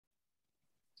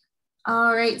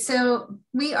All right, so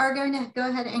we are going to go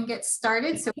ahead and get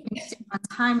started. So we can stay on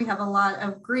time. We have a lot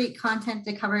of great content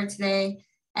to cover today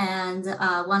and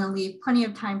want to leave plenty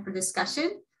of time for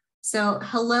discussion. So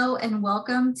hello and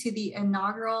welcome to the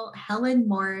inaugural Helen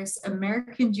Morris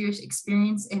American Jewish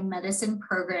Experience in Medicine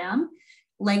program,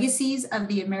 Legacies of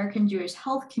the American Jewish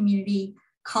Health Community,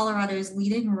 Colorado's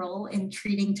leading role in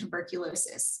treating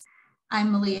tuberculosis.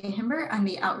 I'm Malia Himber. I'm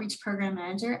the Outreach Program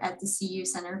Manager at the CU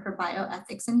Center for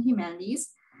Bioethics and Humanities.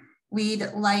 We'd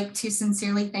like to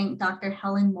sincerely thank Dr.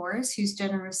 Helen Morris, whose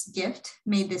generous gift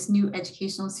made this new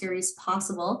educational series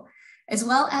possible, as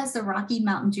well as the Rocky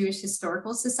Mountain Jewish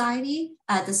Historical Society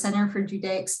at the Center for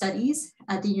Judaic Studies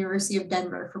at the University of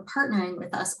Denver for partnering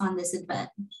with us on this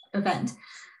event.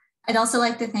 I'd also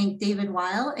like to thank David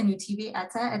Weil and Utibi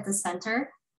Etta at the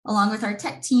center, along with our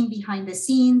tech team behind the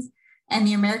scenes, and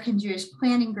the American Jewish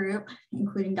Planning Group,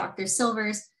 including Dr.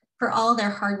 Silvers, for all their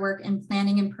hard work in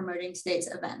planning and promoting today's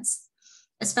events.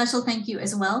 A special thank you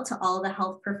as well to all the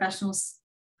health professions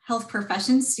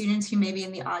students who may be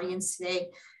in the audience today.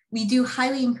 We do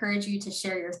highly encourage you to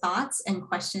share your thoughts and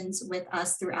questions with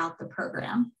us throughout the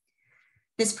program.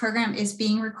 This program is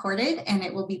being recorded and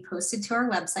it will be posted to our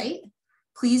website.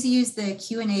 Please use the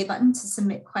Q&A button to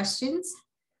submit questions.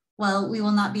 While we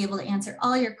will not be able to answer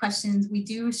all your questions, we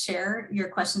do share your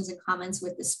questions and comments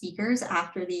with the speakers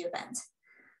after the event.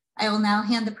 I will now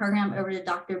hand the program over to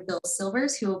Dr. Bill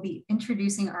Silvers, who will be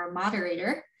introducing our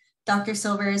moderator. Dr.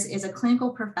 Silvers is a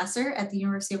clinical professor at the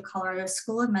University of Colorado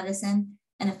School of Medicine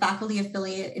and a faculty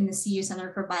affiliate in the CU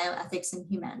Center for Bioethics and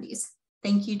Humanities.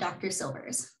 Thank you, Dr.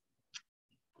 Silvers.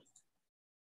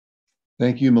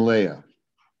 Thank you, Malaya.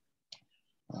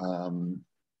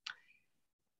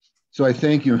 So I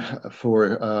thank you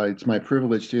for, it's my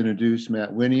privilege to introduce Matt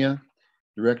Winia,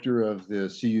 Director of the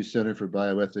CU Center for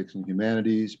Bioethics and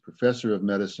Humanities, Professor of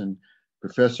Medicine,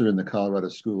 Professor in the Colorado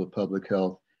School of Public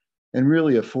Health, and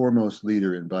really a foremost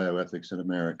leader in bioethics in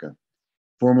America.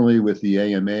 Formerly with the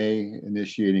AMA,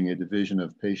 initiating a division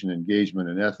of patient engagement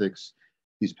and ethics.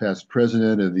 He's past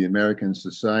president of the American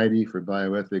Society for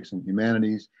Bioethics and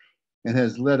Humanities and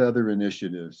has led other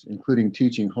initiatives, including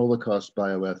teaching Holocaust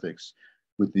bioethics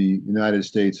with the United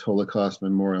States Holocaust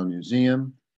Memorial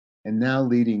Museum, and now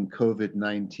leading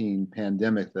COVID-19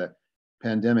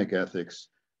 pandemic ethics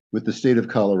with the state of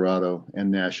Colorado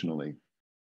and nationally.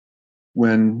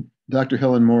 When Dr.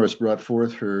 Helen Morris brought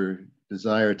forth her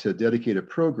desire to dedicate a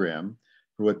program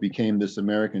for what became this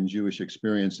American Jewish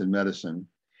Experience in Medicine,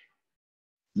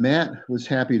 Matt was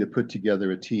happy to put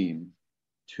together a team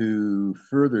to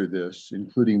further this,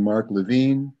 including Mark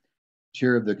Levine,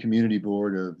 Chair of the Community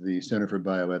Board of the Center for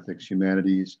Bioethics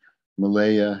Humanities,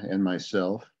 Malaya, and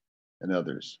myself, and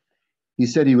others. He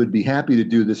said he would be happy to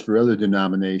do this for other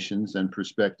denominations and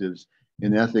perspectives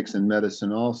in ethics and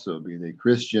medicine also, be they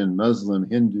Christian, Muslim,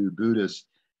 Hindu, Buddhist,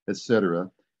 etc.,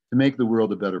 to make the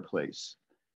world a better place.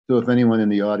 So if anyone in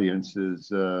the audience is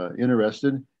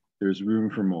interested, there's room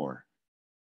for more.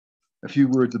 A few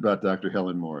words about Dr.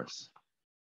 Helen Morris.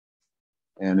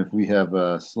 And if we have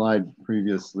a slide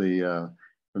previously from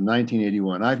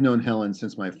 1981, I've known Helen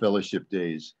since my fellowship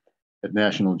days at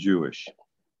National Jewish,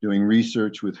 doing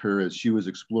research with her as she was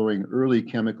exploring early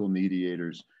chemical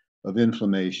mediators of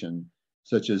inflammation,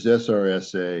 such as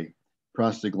SRSA,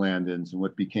 prostaglandins, and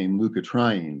what became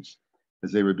leukotrienes,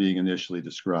 as they were being initially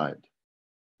described.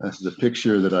 This is a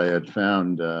picture that I had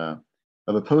found of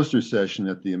a poster session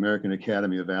at the American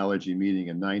Academy of Allergy meeting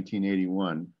in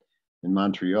 1981 in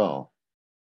Montreal.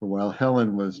 While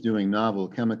Helen was doing novel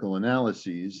chemical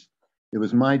analyses, it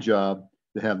was my job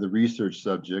to have the research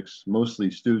subjects,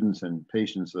 mostly students and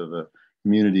patients of a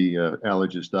community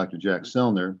allergist, Dr. Jack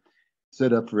Selner,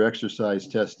 set up for exercise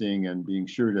testing and being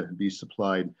sure to be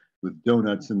supplied with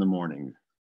donuts in the morning.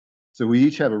 So we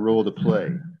each have a role to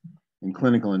play in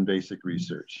clinical and basic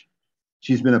research.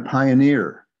 She's been a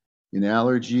pioneer in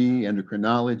allergy,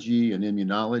 endocrinology, and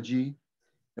immunology,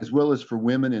 as well as for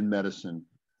women in medicine,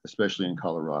 especially in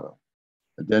Colorado.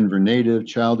 A Denver native,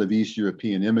 child of East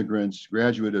European immigrants,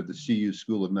 graduate of the CU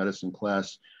School of Medicine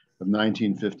class of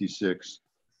 1956,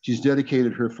 she's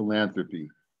dedicated her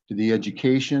philanthropy to the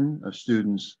education of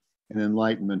students and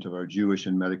enlightenment of our Jewish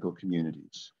and medical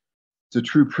communities. It's a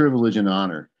true privilege and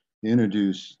honor to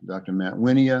introduce Dr. Matt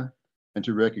Winia and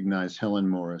to recognize Helen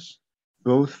Morris,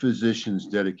 both physicians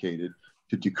dedicated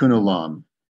to Tikkun Olam,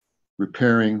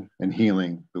 repairing and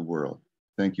healing the world.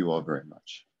 Thank you all very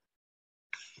much.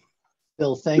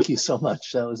 Bill, thank you so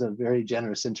much. That was a very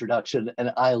generous introduction.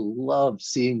 And I love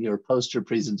seeing your poster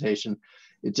presentation.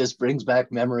 It just brings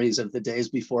back memories of the days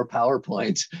before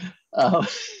PowerPoint.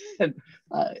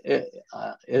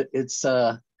 It's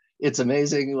It's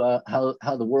amazing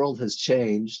how the world has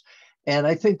changed. And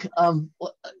I think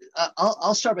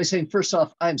I'll start by saying, first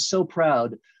off, I'm so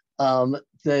proud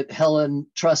that Helen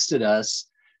trusted us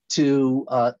to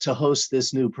host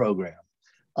this new program.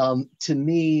 To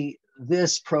me,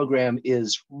 this program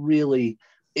is really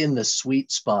in the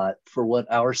sweet spot for what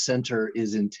our center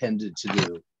is intended to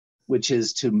do, which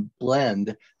is to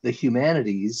blend the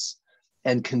humanities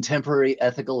and contemporary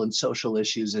ethical and social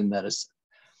issues in medicine.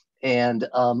 And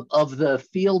of the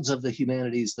fields of the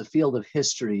humanities, the field of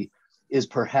history is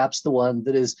perhaps the one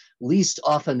that is least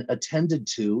often attended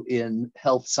to in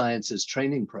health sciences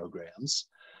training programs,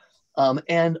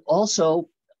 and also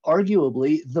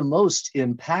arguably the most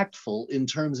impactful in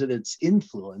terms of its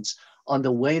influence on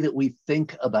the way that we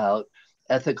think about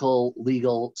ethical,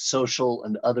 legal, social,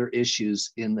 and other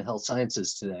issues in the health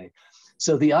sciences today.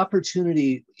 So the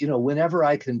opportunity, whenever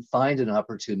I can find an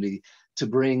opportunity to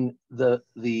bring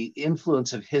the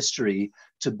influence of history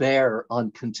to bear on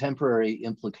contemporary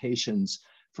implications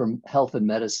from health and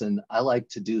medicine, I like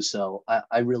to do so.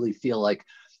 I really feel like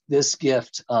this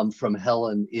gift from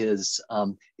Helen is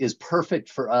perfect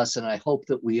for us, and I hope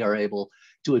that we are able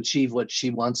to achieve what she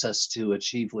wants us to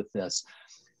achieve with this.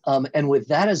 And with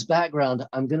that as background,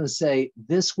 I'm going to say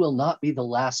this will not be the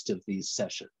last of these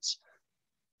sessions.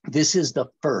 This is the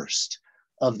first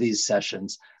of these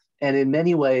sessions. And in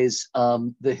many ways,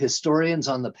 the historians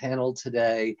on the panel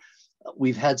today,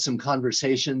 we've had some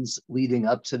conversations leading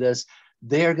up to this.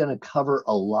 They're going to cover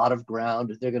a lot of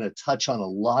ground. They're going to touch on a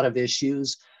lot of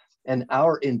issues. And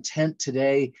our intent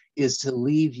today is to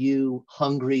leave you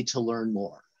hungry to learn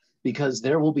more, because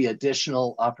there will be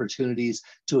additional opportunities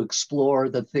to explore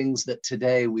the things that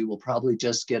today we will probably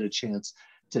just get a chance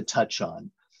to touch on.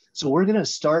 So we're going to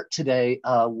start today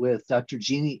with Dr.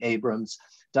 Jeanne Abrams.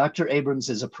 Dr. Abrams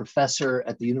is a professor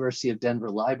at the University of Denver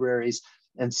Libraries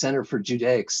and Center for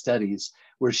Judaic Studies,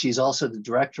 where she's also the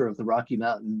director of the Rocky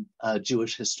Mountain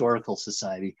Jewish Historical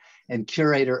Society and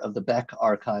curator of the Beck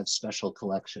Archives Special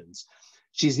Collections.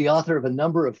 She's the author of a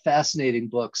number of fascinating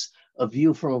books: A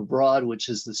View from Abroad, which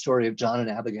is the story of John and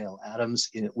Abigail Adams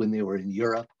when they were in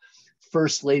Europe;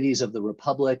 First Ladies of the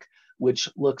Republic, which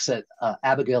looks at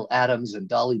Abigail Adams and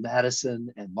Dolly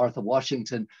Madison and Martha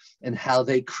Washington and how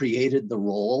they created the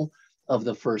role of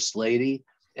the First Lady;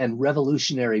 and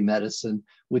Revolutionary Medicine,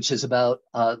 which is about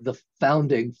the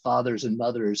founding fathers and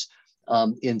mothers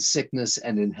in sickness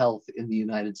and in health in the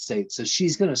United States. So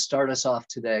she's going to start us off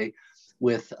today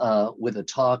with a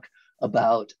talk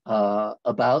about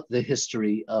the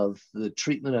history of the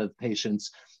treatment of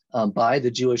patients by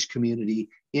the Jewish community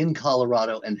in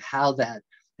Colorado and how that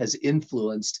has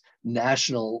influenced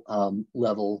national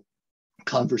level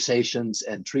conversations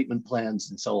and treatment plans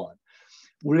and so on.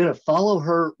 We're going to follow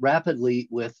her rapidly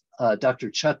with Dr.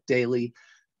 Chuck Daley.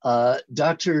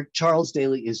 Dr. Charles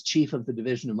Daley is chief of the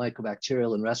Division of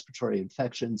Mycobacterial and Respiratory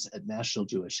Infections at National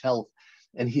Jewish Health,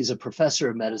 and he's a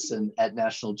professor of medicine at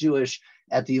National Jewish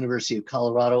at the University of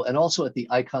Colorado and also at the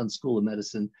Icahn School of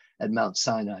Medicine at Mount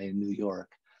Sinai in New York.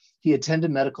 He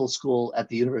attended medical school at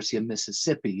the University of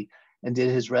Mississippi and did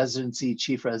his residency,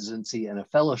 chief residency, and a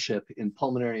fellowship in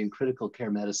pulmonary and critical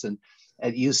care medicine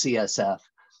at UCSF.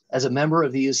 As a member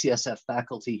of the UCSF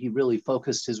faculty, he really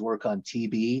focused his work on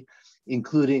TB,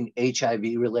 including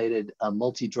HIV-related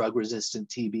multi-drug resistant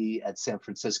TB at San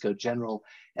Francisco General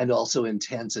and also in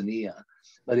Tanzania.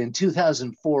 But in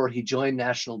 2004, he joined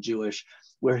National Jewish,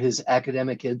 where his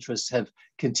academic interests have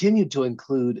continued to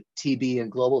include TB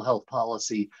and global health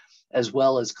policy, as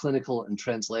well as clinical and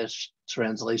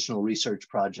translational research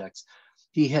projects.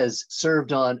 He has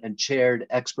served on and chaired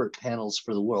expert panels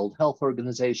for the World Health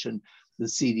Organization, the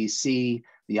CDC,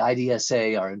 the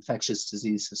IDSA, our Infectious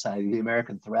Disease Society, the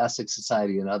American Thoracic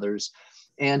Society, and others.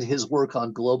 And his work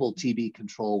on global TB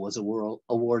control was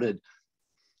awarded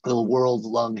the World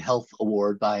Lung Health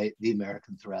Award by the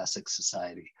American Thoracic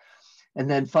Society. And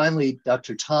then finally,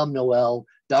 Dr. Tom Noel,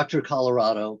 Dr.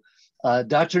 Colorado.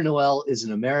 Dr. Noel is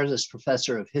an emeritus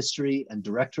professor of history and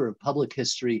director of public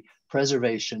history,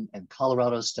 preservation, and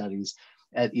Colorado studies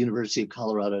at University of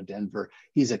Colorado, Denver.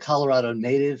 He's a Colorado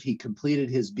native. He completed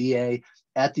his BA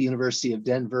at the University of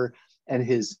Denver and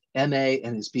his MA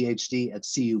and his PhD at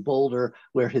CU Boulder,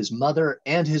 where his mother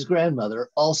and his grandmother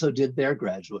also did their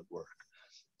graduate work.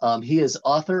 He is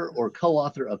author or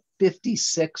co-author of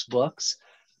 56 books.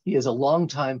 He is a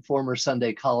longtime former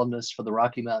Sunday columnist for the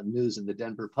Rocky Mountain News and the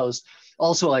Denver Post.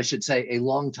 Also, I should say, a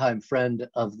longtime friend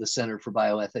of the Center for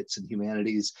Bioethics and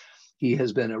Humanities. He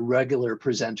has been a regular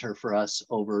presenter for us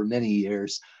over many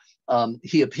years.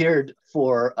 He appeared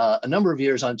for a number of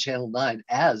years on Channel 9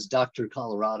 as Dr.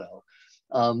 Colorado.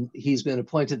 He's been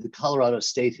appointed the Colorado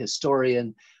State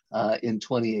Historian in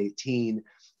 2018,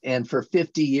 and for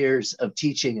 50 years of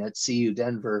teaching at CU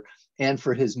Denver, and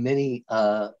for his many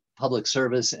public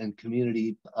service and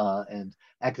community and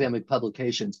academic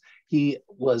publications. He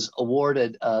was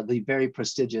awarded the very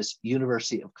prestigious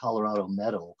University of Colorado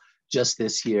Medal just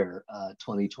this year,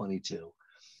 2022.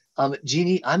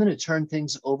 Jeannie, I'm going to turn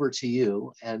things over to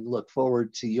you and look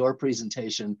forward to your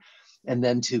presentation and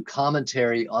then to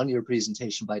commentary on your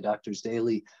presentation by Drs.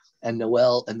 Daley and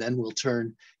Noel, and then we'll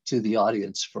turn to the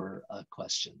audience for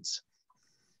questions.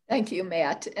 Thank you,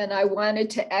 Matt. And I wanted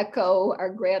to echo our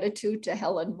gratitude to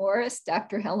Helen Morris,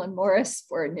 Dr. Helen Morris,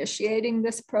 for initiating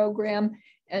this program,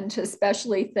 and to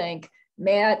especially thank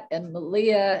Matt and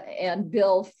Malia and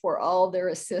Bill for all their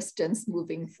assistance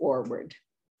moving forward.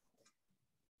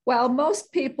 While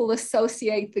most people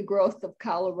associate the growth of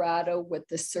Colorado with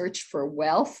the search for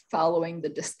wealth following the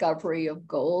discovery of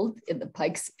gold in the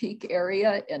Pike's Peak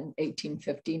area in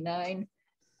 1859,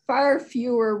 far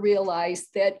fewer realize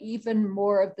that even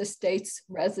more of the state's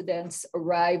residents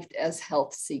arrived as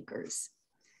health seekers.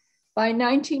 By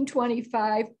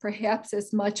 1925, perhaps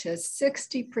as much as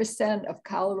 60% of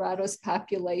Colorado's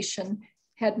population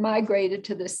had migrated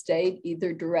to the state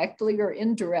either directly or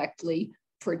indirectly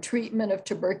for treatment of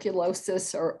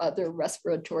tuberculosis or other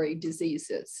respiratory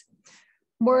diseases.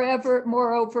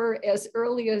 Moreover, as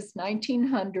early as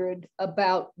 1900,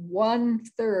 about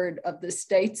 1/3 of the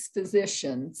state's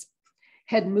physicians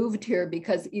had moved here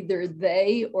because either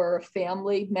they or a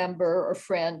family member or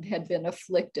friend had been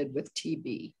afflicted with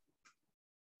TB.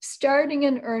 Starting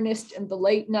in earnest in the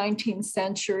late 19th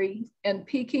century and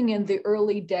peaking in the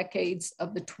early decades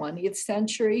of the 20th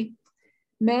century,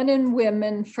 men and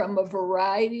women from a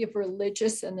variety of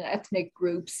religious and ethnic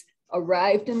groups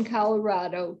arrived in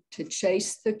Colorado to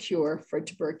chase the cure for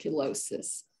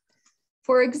tuberculosis.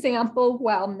 For example,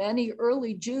 while many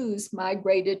early Jews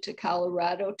migrated to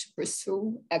Colorado to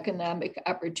pursue economic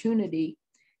opportunity,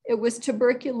 it was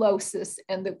tuberculosis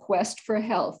and the quest for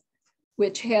health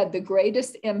which had the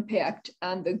greatest impact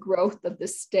on the growth of the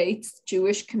state's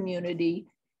Jewish community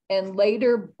and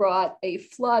later brought a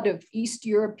flood of East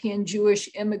European Jewish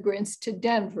immigrants to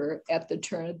Denver at the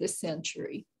turn of the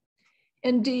century.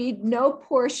 Indeed, no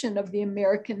portion of the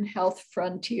American health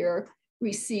frontier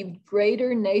received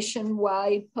greater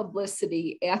nationwide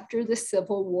publicity after the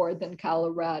Civil War than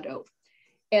Colorado.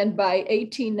 And by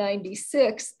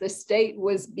 1896, the state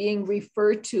was being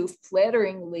referred to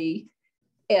flatteringly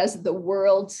as the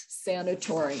world's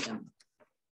sanatorium.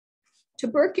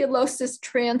 Tuberculosis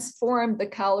transformed the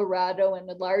Colorado and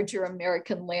the larger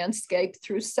American landscape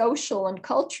through social and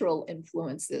cultural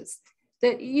influences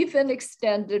that even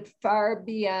extended far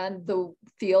beyond the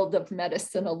field of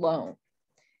medicine alone.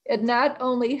 It not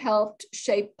only helped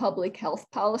shape public health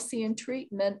policy and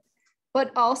treatment,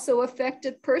 but also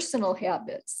affected personal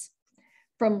habits,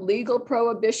 from legal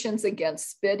prohibitions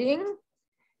against spitting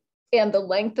and the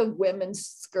length of women's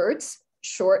skirts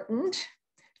shortened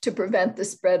to prevent the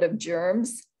spread of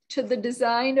germs, to the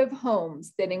design of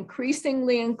homes that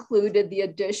increasingly included the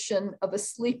addition of a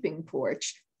sleeping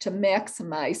porch to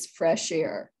maximize fresh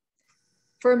air.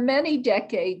 For many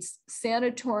decades,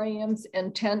 sanatoriums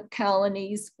and tent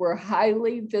colonies were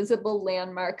highly visible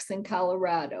landmarks in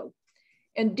Colorado.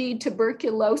 Indeed,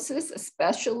 tuberculosis,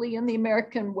 especially in the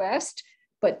American West,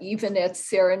 but even at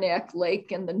Saranac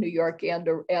Lake in the New York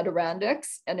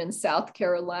Adirondacks and in South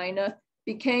Carolina,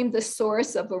 became the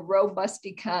source of a robust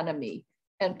economy,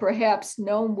 and perhaps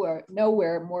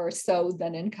nowhere more so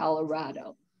than in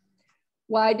Colorado.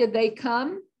 Why did they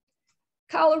come?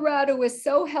 Colorado is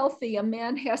so healthy, a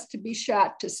man has to be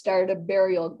shot to start a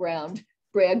burial ground,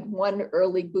 bragged one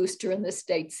early booster in the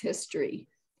state's history.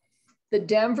 The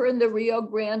Denver and the Rio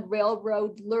Grande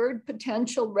Railroad lured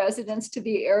potential residents to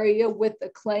the area with the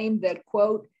claim that,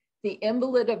 quote, the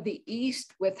invalid of the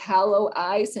East with hollow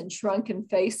eyes and shrunken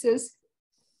faces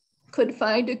could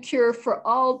find a cure for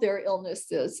all their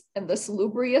illnesses in the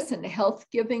salubrious and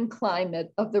health-giving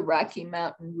climate of the Rocky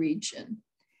Mountain region.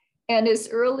 And as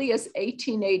early as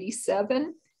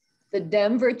 1887, the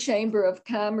Denver Chamber of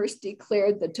Commerce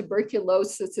declared that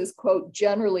tuberculosis is, quote,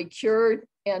 generally cured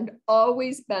and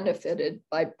always benefited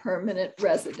by permanent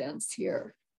residents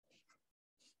here.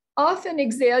 Often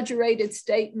exaggerated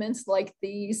statements like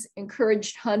these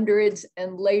encouraged hundreds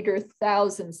and later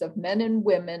thousands of men and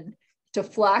women to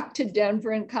flock to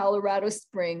Denver and Colorado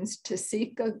Springs to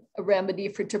seek a remedy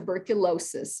for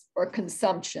tuberculosis, or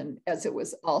consumption, as it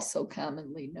was also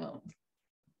commonly known.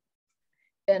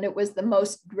 And it was the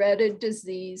most dreaded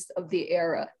disease of the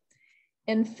era.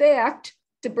 In fact,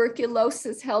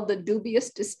 tuberculosis held the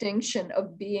dubious distinction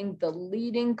of being the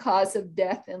leading cause of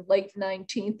death in late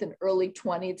 19th and early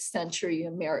 20th century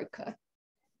America.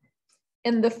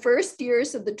 In the first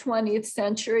years of the 20th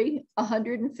century,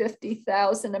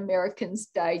 150,000 Americans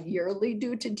died yearly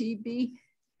due to TB,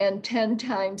 and 10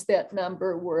 times that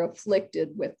number were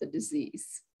afflicted with the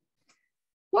disease.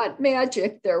 What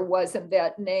magic there was in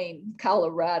that name,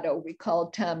 Colorado,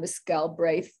 recalled Thomas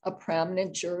Galbraith, a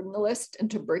prominent journalist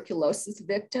and tuberculosis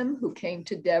victim who came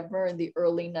to Denver in the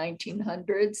early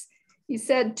 1900s. He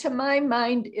said, "To my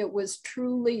mind, it was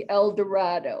truly El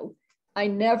Dorado. I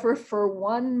never for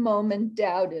one moment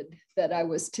doubted that I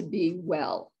was to be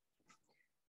well."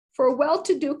 For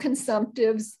well-to-do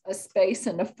consumptives, a space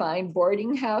in a fine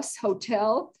boarding house,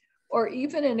 hotel, or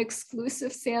even an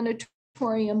exclusive sanatorium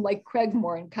like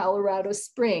Craigmore in Colorado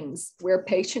Springs, where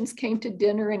patients came to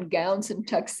dinner in gowns and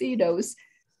tuxedos,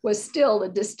 was still a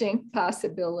distinct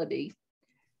possibility.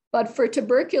 But for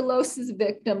tuberculosis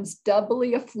victims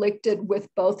doubly afflicted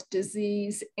with both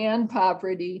disease and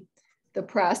poverty, the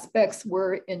prospects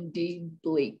were indeed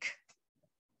bleak.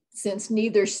 Since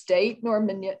neither state nor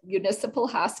municipal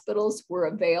hospitals were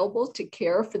available to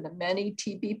care for the many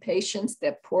TB patients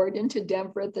that poured into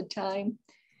Denver at the time,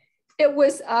 it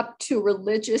was up to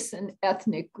religious and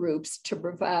ethnic groups to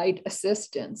provide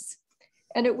assistance.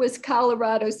 And it was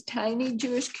Colorado's tiny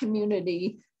Jewish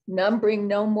community, numbering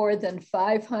no more than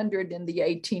 500 in the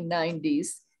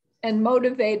 1890s, and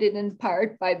motivated in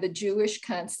part by the Jewish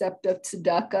concept of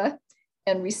tzedakah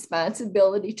and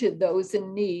responsibility to those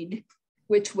in need,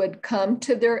 which would come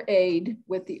to their aid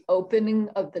with the opening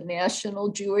of the National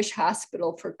Jewish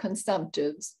Hospital for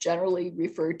Consumptives, generally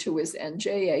referred to as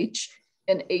NJH,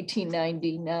 in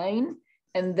 1899,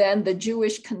 and then the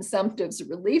Jewish Consumptives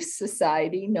Relief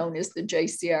Society, known as the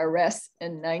JCRS,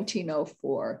 in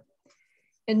 1904.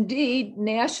 Indeed,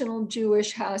 National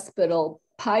Jewish Hospital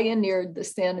pioneered the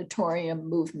sanatorium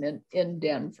movement in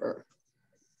Denver.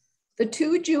 The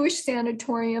two Jewish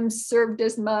sanatoriums served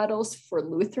as models for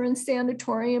Lutheran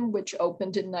Sanatorium, which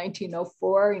opened in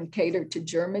 1904 and catered to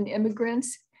German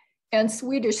immigrants, and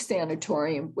Swedish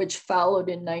Sanatorium, which followed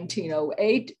in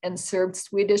 1908 and served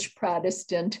Swedish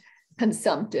Protestant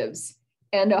consumptives,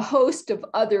 and a host of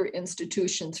other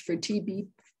institutions for TB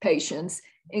patients,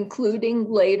 including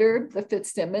later the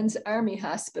Fitzsimmons Army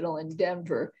Hospital in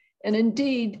Denver. And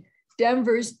indeed,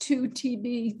 Denver's two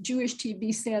Jewish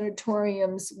TB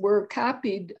sanatoriums were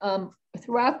copied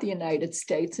throughout the United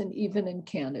States and even in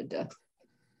Canada.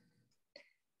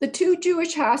 The two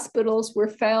Jewish hospitals were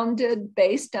founded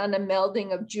based on a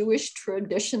melding of Jewish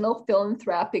traditional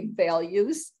philanthropic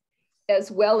values, as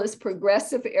well as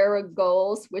progressive era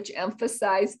goals, which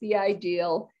emphasized the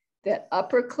ideal that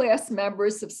upper class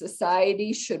members of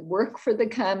society should work for the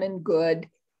common good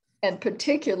and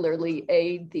particularly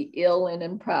aid the ill and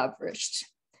impoverished.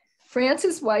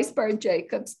 Francis Weisbard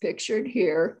Jacobs, pictured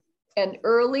here, an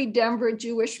early Denver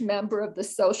Jewish member of the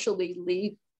social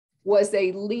elite, was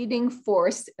a leading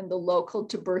force in the local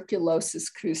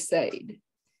tuberculosis crusade.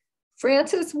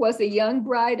 Frances was a young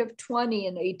bride of 20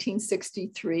 in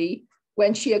 1863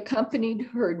 when she accompanied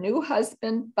her new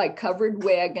husband by covered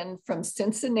wagon from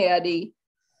Cincinnati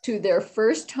to their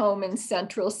first home in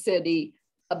Central City,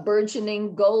 a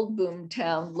burgeoning gold boom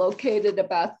town located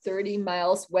about 30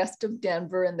 miles west of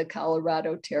Denver in the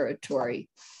Colorado Territory.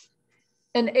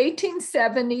 In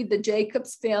 1870, the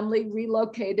Jacobs family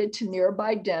relocated to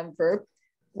nearby Denver,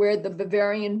 where the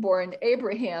Bavarian-born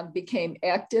Abraham became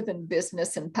active in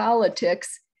business and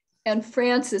politics, and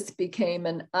Frances became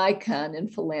an icon in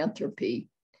philanthropy.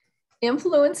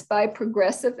 Influenced by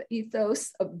progressive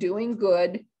ethos of doing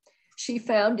good, she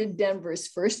founded Denver's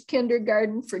first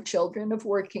kindergarten for children of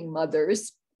working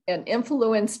mothers, and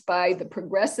influenced by the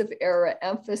progressive era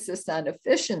emphasis on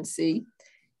efficiency,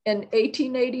 in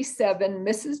 1887,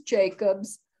 Mrs.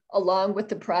 Jacobs, along with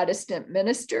the Protestant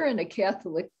minister and a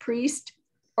Catholic priest,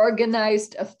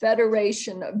 organized a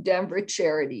federation of Denver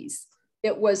charities.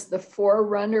 It was the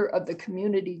forerunner of the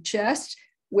community chest,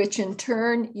 which in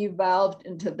turn evolved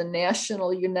into the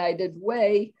National United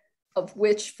Way, of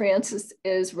which Frances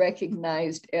is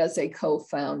recognized as a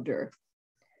co-founder.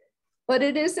 But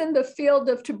it is in the field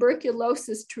of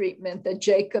tuberculosis treatment that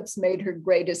Jacobs made her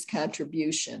greatest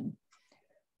contribution.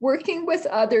 Working with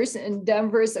others in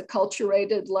Denver's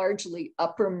acculturated, largely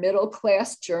upper middle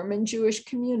class German Jewish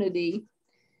community,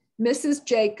 Mrs.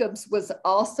 Jacobs was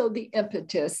also the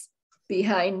impetus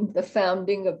behind the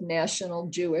founding of National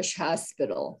Jewish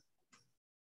Hospital.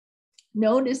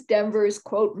 Known as Denver's,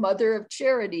 quote, mother of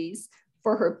charities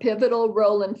for her pivotal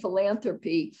role in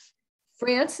philanthropy,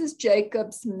 Frances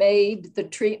Jacobs made the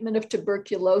treatment of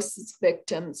tuberculosis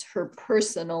victims her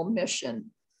personal mission.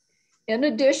 In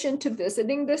addition to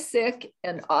visiting the sick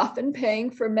and often paying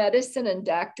for medicine and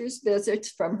doctor's visits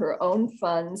from her own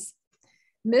funds,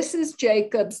 Mrs.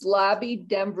 Jacobs lobbied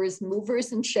Denver's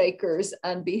movers and shakers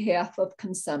on behalf of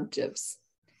consumptives.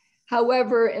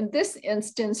 However, in this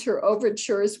instance, her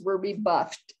overtures were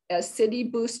rebuffed as city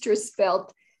boosters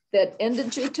felt that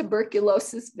indigent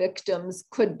tuberculosis victims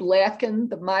could blacken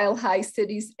the Mile High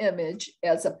city's image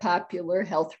as a popular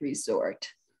health resort.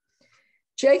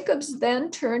 Jacobs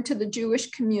then turned to the Jewish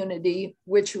community,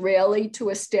 which rallied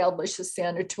to establish a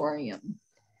sanatorium.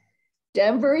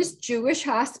 Denver's Jewish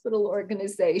Hospital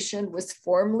Organization was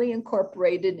formally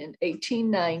incorporated in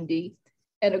 1890,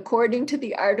 and according to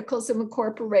the Articles of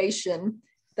Incorporation,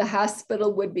 the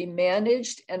hospital would be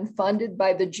managed and funded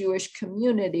by the Jewish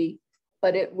community,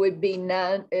 but it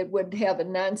would have a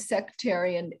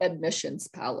non-sectarian admissions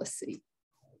policy.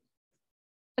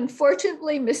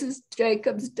 Unfortunately, Mrs.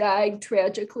 Jacobs died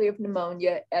tragically of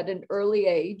pneumonia at an early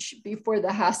age before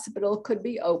the hospital could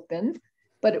be opened,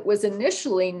 but it was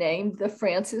initially named the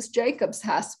Frances Jacobs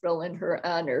Hospital in her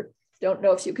honor. Don't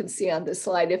know if you can see on the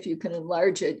slide, if you can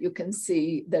enlarge it, you can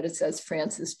see that it says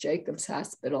Frances Jacobs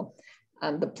Hospital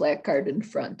on the placard in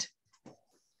front.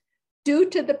 Due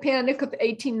to the Panic of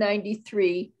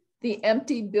 1893, the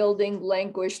empty building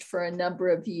languished for a number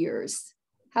of years.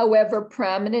 However,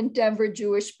 prominent Denver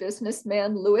Jewish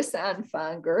businessman Louis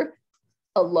Anfanger,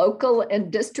 a local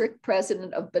and district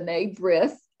president of B'nai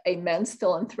B'rith, a men's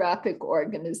philanthropic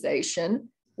organization,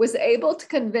 was able to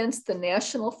convince the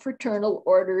National Fraternal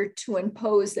Order to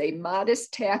impose a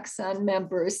modest tax on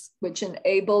members, which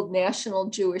enabled National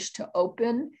Jewish to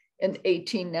open in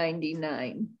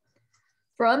 1899.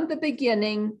 From the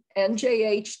beginning,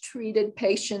 NJH treated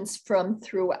patients from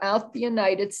throughout the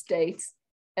United States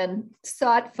and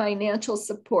sought financial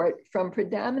support from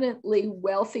predominantly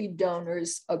wealthy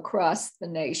donors across the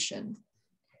nation.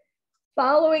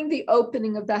 Following the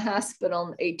opening of the hospital in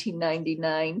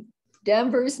 1899,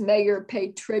 Denver's mayor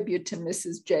paid tribute to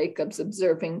Mrs. Jacobs,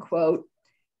 observing, quote,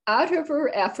 "Out of her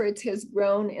efforts has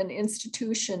grown an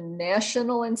institution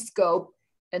national in scope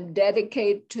and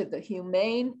dedicated to the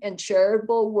humane and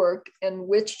charitable work in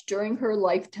which during her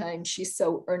lifetime she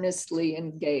so earnestly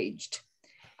engaged."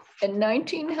 In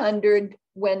 1900,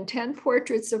 when 10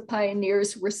 portraits of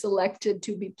pioneers were selected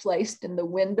to be placed in the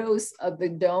windows of the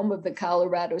dome of the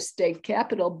Colorado State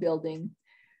Capitol building,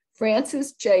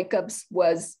 Frances Jacobs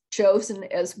was chosen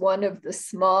as one of the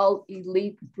small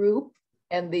elite group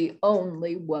and the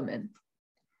only woman.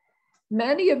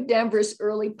 Many of Denver's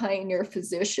early pioneer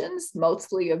physicians,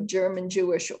 mostly of German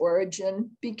Jewish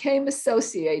origin, became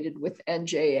associated with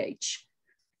NJH.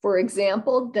 For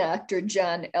example, Dr.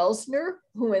 John Elsner,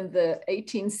 who in the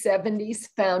 1870s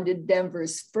founded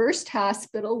Denver's first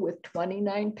hospital with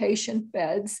 29 patient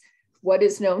beds, what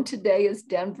is known today as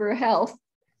Denver Health,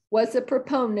 was a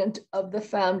proponent of the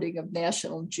founding of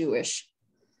National Jewish,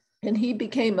 and he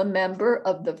became a member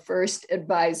of the first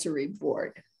advisory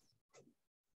board.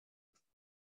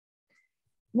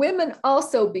 Women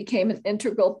also became an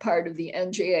integral part of the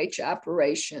NJH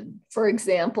operation. For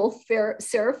example,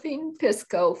 Seraphine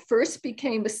Pisco first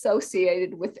became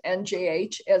associated with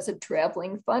NJH as a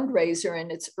traveling fundraiser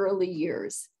in its early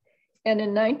years. And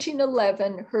in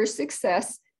 1911, her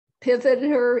success pivoted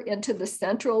her into the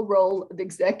central role of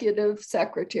executive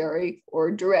secretary,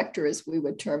 or director as we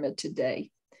would term it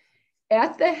today.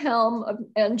 At the helm of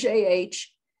NJH,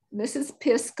 Mrs.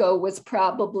 Pisco was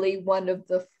probably one of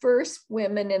the first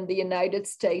women in the United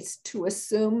States to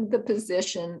assume the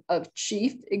position of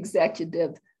chief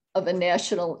executive of a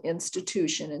national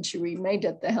institution, and she remained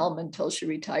at the helm until she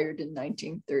retired in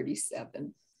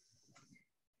 1937.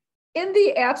 In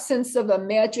the absence of a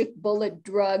magic bullet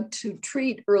drug to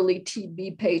treat early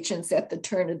TB patients at the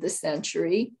turn of the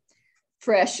century,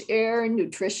 fresh air,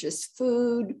 nutritious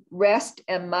food, rest,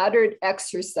 and moderate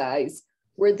exercise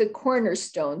were the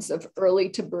cornerstones of early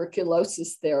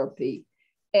tuberculosis therapy.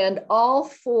 And all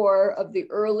 4 of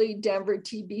the early Denver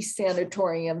TB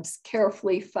sanatoriums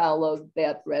carefully followed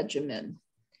that regimen.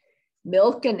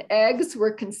 Milk and eggs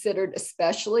were considered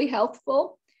especially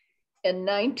healthful. In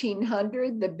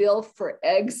 1900, the bill for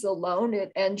eggs alone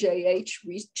at NJH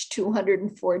reached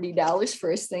 $240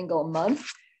 for a single month,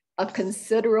 a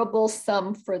considerable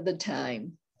sum for the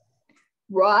time.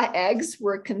 Raw eggs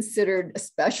were considered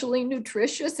especially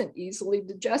nutritious and easily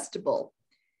digestible.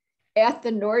 At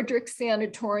the Nordrick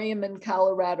Sanatorium in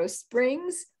Colorado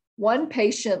Springs, one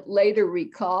patient later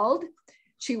recalled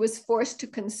she was forced to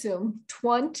consume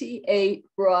 28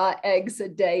 raw eggs a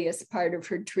day as part of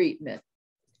her treatment.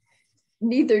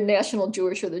 neither National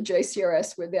Jewish or the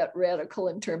JCRS were that radical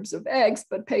in terms of eggs,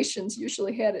 but patients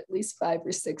usually had at least 5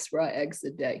 or 6 raw eggs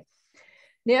a day.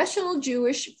 National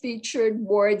Jewish featured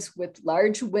wards with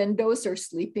large windows or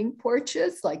sleeping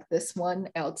porches, like this one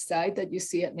outside that you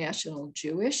see at National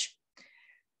Jewish.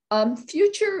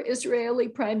 Future Israeli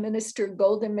Prime Minister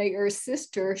Golda Meir's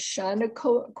sister, Shana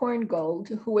Korngold,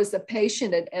 who was a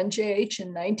patient at NJH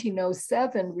in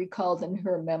 1907, recalled in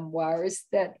her memoirs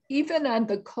that even on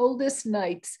the coldest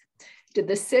nights did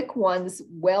the sick ones,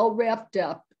 well wrapped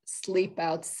up, sleep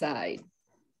outside.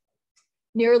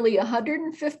 Nearly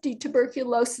 150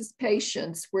 tuberculosis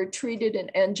patients were treated in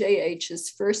NJH's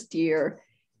first year,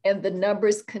 and the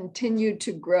numbers continued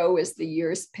to grow as the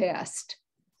years passed.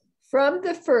 From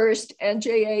the first,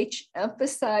 NJH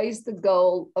emphasized the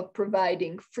goal of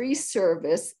providing free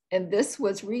service, and this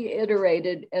was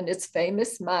reiterated in its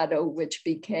famous motto, which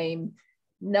became,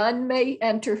 "None may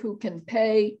enter who can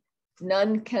pay,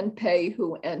 none can pay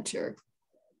who enter."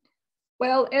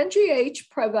 While NJH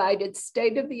provided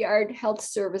state-of-the-art health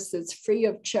services free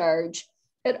of charge,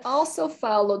 it also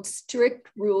followed strict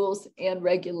rules and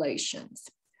regulations.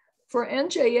 For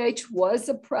NJH was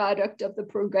a product of the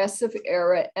progressive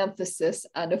era emphasis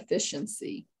on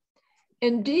efficiency.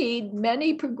 Indeed,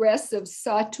 many progressives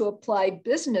sought to apply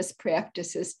business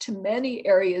practices to many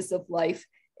areas of life,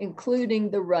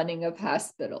 including the running of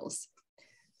hospitals.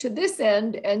 To this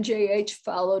end, NJH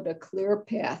followed a clear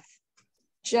path.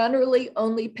 Generally,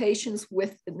 only patients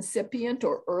with incipient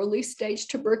or early stage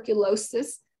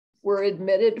tuberculosis were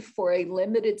admitted for a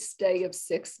limited stay of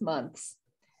 6 months.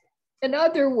 In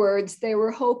other words, they were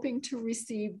hoping to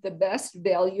receive the best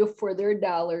value for their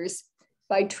dollars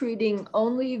by treating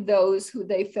only those who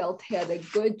they felt had a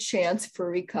good chance for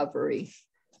recovery.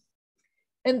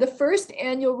 In the first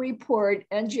annual report,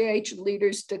 NJH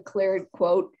leaders declared,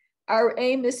 quote, "Our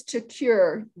aim is to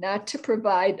cure, not to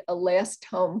provide a last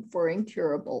home for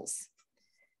incurables."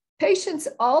 Patients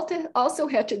also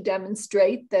had to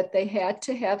demonstrate that they had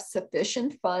to have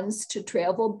sufficient funds to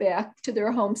travel back to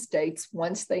their home states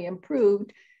once they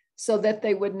improved, so that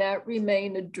they would not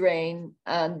remain a drain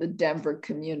on the Denver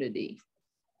community.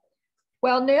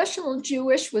 While National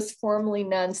Jewish was formally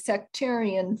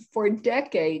non-sectarian, for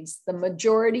decades, the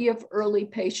majority of early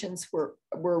patients were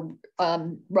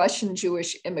Russian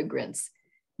Jewish immigrants,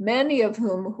 many of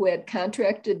whom who had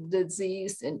contracted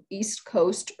disease in East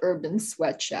Coast urban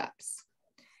sweatshops.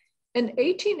 In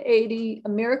 1880,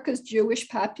 America's Jewish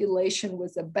population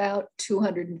was about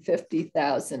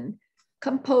 250,000,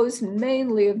 composed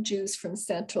mainly of Jews from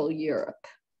Central Europe.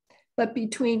 But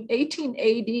between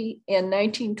 1880 and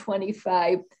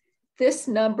 1925, this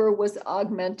number was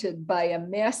augmented by a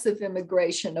massive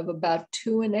immigration of about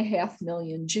 2.5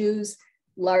 million Jews,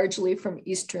 largely from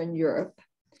Eastern Europe.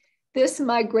 This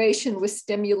migration was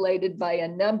stimulated by a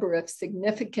number of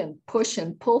significant push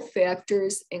and pull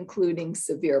factors, including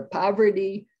severe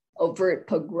poverty, overt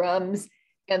pogroms,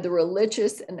 and the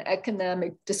religious and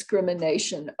economic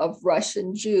discrimination of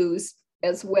Russian Jews,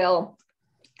 as well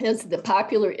as the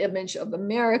popular image of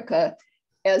America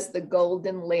as the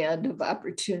golden land of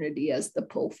opportunity as the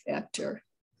pull factor.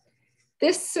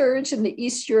 This surge in the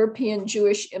East European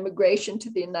Jewish immigration to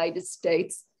the United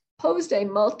States posed a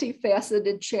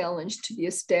multifaceted challenge to the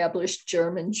established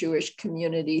German Jewish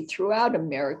community throughout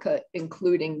America,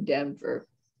 including Denver.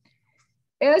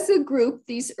 As a group,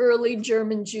 these early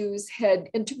German Jews had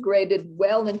integrated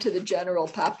well into the general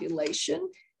population,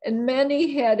 and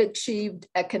many had achieved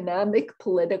economic,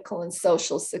 political, and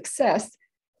social success,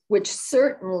 which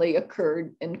certainly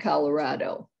occurred in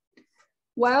Colorado.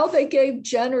 While they gave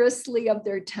generously of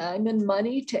their time and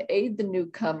money to aid the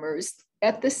newcomers,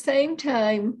 at the same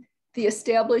time, the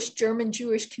established German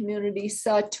Jewish community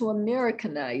sought to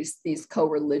Americanize these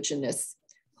co-religionists,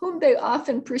 whom they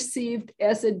often perceived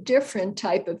as a different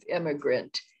type of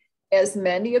immigrant, as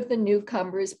many of the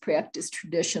newcomers practiced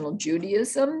traditional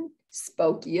Judaism,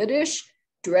 spoke Yiddish,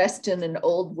 dressed in an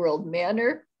old world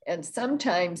manner, and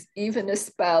sometimes even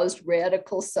espoused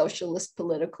radical socialist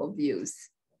political views.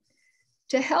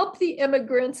 To help the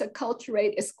immigrants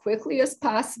acculturate as quickly as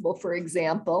possible, for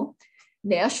example,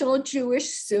 National Jewish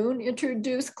soon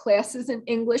introduced classes in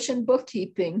English and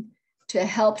bookkeeping to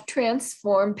help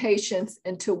transform patients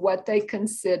into what they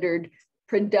considered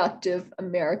productive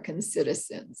American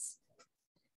citizens.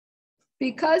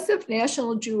 Because of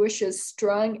National Jewish's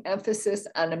strong emphasis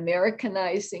on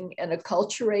Americanizing and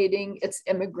acculturating its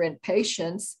immigrant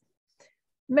patients,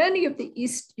 many of the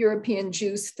East European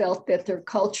Jews felt that their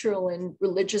cultural and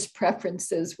religious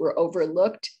preferences were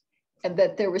overlooked and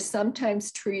that they were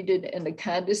sometimes treated in a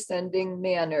condescending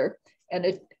manner and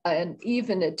and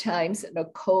even at times in a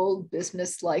cold,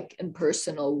 businesslike, and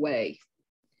personal way.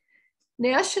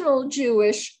 National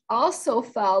Jewish also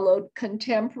followed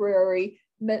contemporary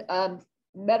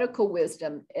medical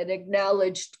wisdom and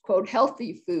acknowledged, quote,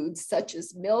 healthy foods such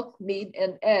as milk, meat,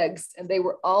 and eggs, and they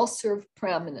were all served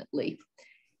prominently.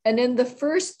 And in the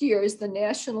first years, the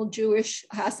National Jewish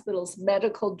Hospital's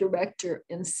medical director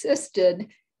insisted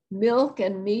milk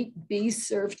and meat be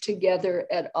served together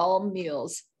at all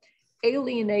meals,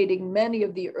 alienating many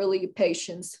of the early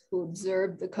patients who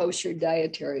observed the kosher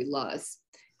dietary laws.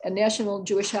 And National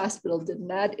Jewish Hospital did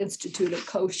not institute a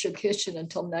kosher kitchen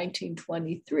until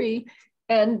 1923,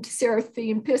 and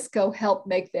Seraphine Pisco helped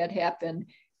make that happen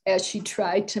as she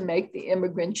tried to make the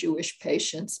immigrant Jewish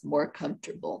patients more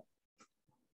comfortable.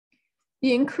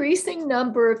 The increasing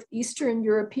number of Eastern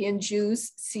European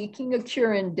Jews seeking a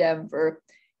cure in Denver,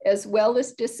 as well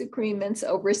as disagreements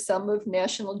over some of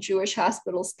National Jewish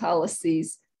Hospital's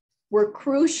policies, were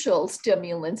crucial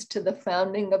stimulants to the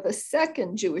founding of a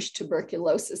second Jewish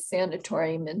tuberculosis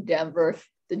sanatorium in Denver,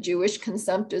 the Jewish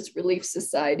Consumptives Relief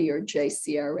Society, or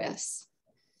JCRS.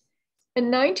 In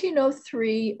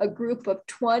 1903, a group of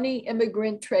 20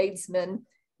 immigrant tradesmen,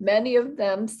 many of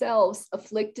themselves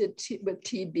afflicted with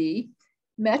TB,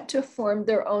 met to form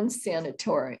their own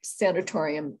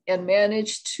sanatorium and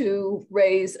managed to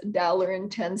raise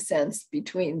 $1.10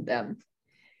 between them.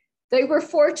 They were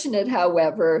fortunate,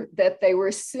 however, that they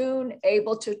were soon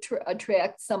able to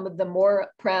attract some of the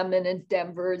more prominent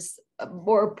Denver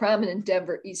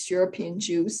East European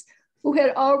Jews who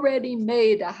had already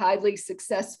made a highly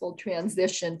successful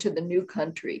transition to the new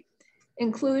country,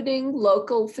 including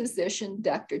local physician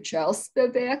Dr. Charles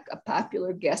Spivak, a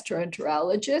popular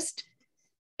gastroenterologist,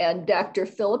 and Dr.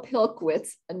 Philip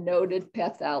Hilkowitz, a noted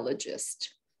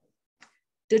pathologist.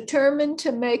 Determined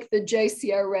to make the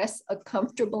JCRS a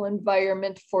comfortable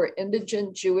environment for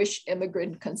indigent Jewish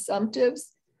immigrant consumptives,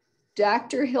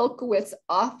 Dr. Hilkowitz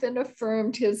often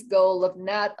affirmed his goal of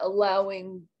not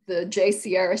allowing the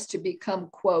JCRS to become,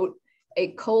 quote, a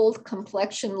cold,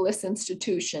 complexionless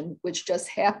institution, which just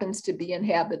happens to be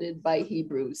inhabited by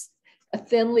Hebrews, a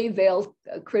thinly veiled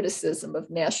criticism of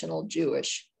National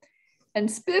Jewish. And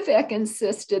Spivak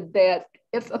insisted that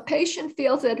if a patient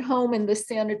feels at home in the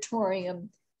sanatorium,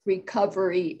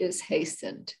 recovery is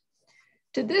hastened.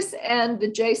 To this end,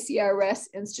 the JCRS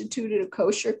instituted a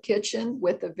kosher kitchen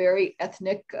with a very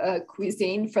ethnic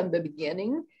cuisine from the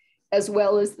beginning, as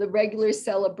well as the regular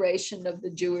celebration of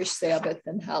the Jewish Sabbath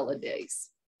and holidays.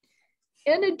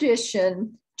 In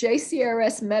addition,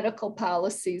 JCRS medical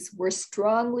policies were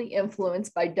strongly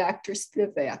influenced by Dr.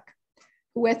 Spivak,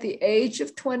 who at the age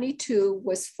of 22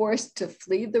 was forced to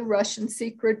flee the Russian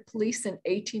secret police in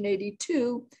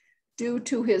 1882 due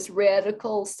to his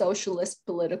radical socialist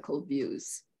political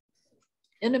views.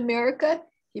 In America,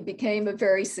 he became a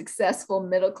very successful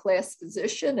middle-class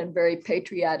physician and very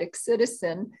patriotic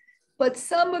citizen, but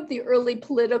some of the early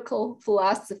political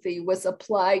philosophy was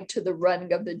applied to the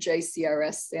running of the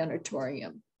JCRS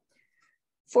sanatorium.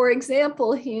 For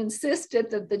example, he insisted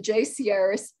that the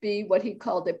JCRS be what he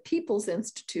called a people's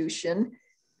institution,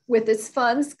 with its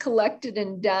funds collected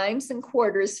in dimes and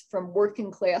quarters from working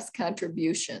class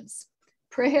contributions.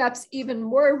 Perhaps even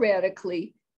more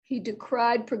radically, he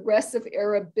decried progressive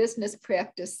era business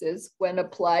practices when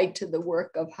applied to the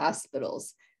work of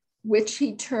hospitals, which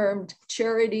he termed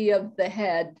charity of the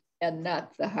head and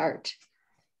not the heart.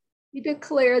 He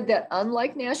declared that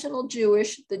unlike National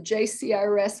Jewish, the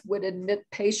JCRS would admit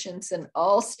patients in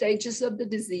all stages of the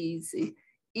disease,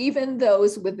 even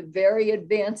those with very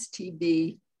advanced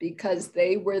TB, because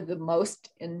they were the most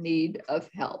in need of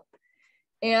help.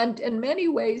 And in many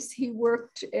ways, he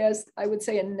worked as, I would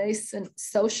say, a nascent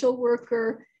social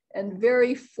worker and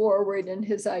very forward in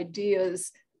his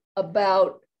ideas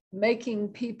about making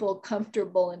people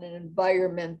comfortable in an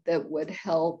environment that would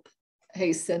help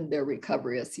hasten their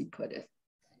recovery, as he put it.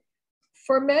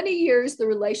 For many years, the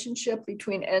relationship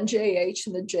between NJH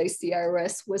and the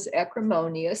JCRS was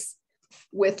acrimonious,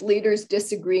 with leaders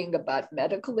disagreeing about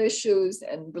medical issues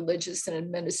and religious and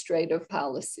administrative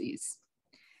policies.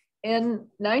 In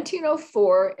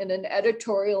 1904, in an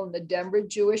editorial in the Denver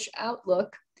Jewish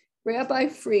Outlook, Rabbi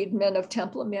Friedman of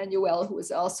Temple Emmanuel, who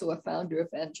was also a founder of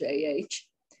NJH,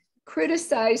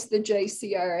 criticized the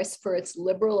JCRS for its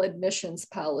liberal admissions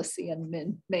policy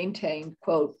and maintained,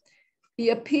 quote, the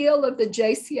appeal of the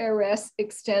JCRS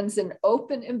extends an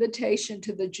open invitation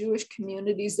to the Jewish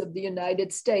communities of the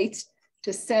United States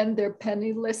to send their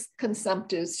penniless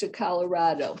consumptives to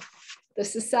Colorado. The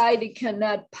society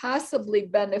cannot possibly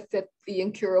benefit the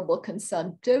incurable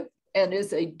consumptive and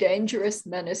is a dangerous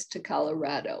menace to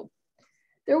Colorado.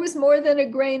 There was more than a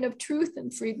grain of truth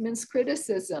in Friedman's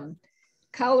criticism.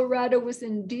 Colorado was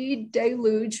indeed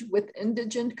deluged with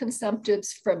indigent consumptives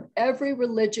from every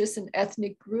religious and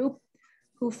ethnic group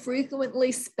who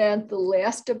frequently spent the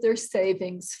last of their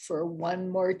savings for one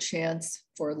more chance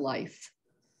for life.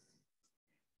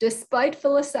 Despite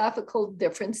philosophical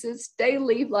differences,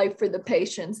 daily life for the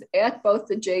patients at both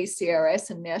the JCRS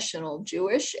and National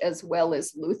Jewish, as well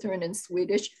as Lutheran and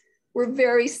Swedish, were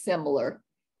very similar,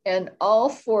 and all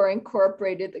four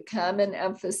incorporated the common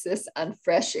emphasis on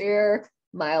fresh air,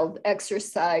 mild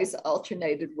exercise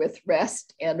alternated with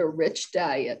rest, and a rich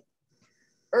diet.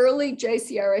 Early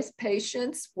JCRS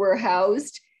patients were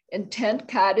housed in tent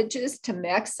cottages to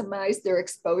maximize their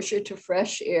exposure to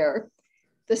fresh air.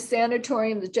 The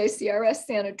sanatorium, the JCRS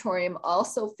sanatorium,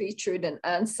 also featured an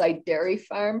on-site dairy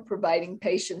farm, providing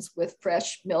patients with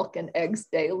fresh milk and eggs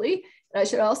daily. And I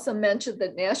should also mention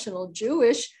that National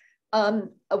Jewish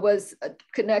was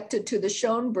connected to the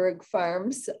Schoenberg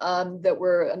farms that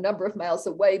were a number of miles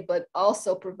away, but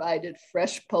also provided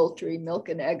fresh poultry, milk,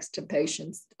 and eggs to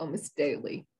patients almost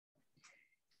daily.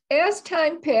 As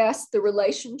time passed, the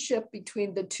relationship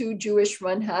between the two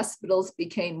Jewish-run hospitals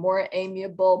became more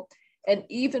amiable, and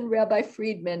even Rabbi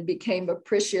Friedman became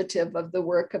appreciative of the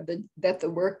work of the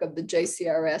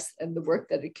JCRS and the work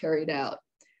that it carried out.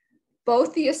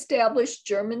 Both the established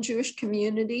German Jewish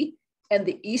community and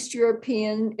the East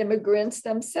European immigrants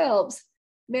themselves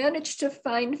managed to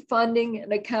find funding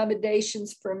and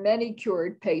accommodations for many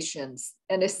cured patients,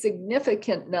 and a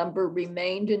significant number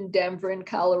remained in Denver and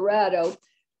Colorado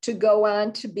to go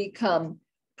on to become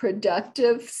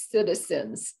productive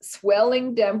citizens,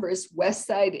 swelling Denver's West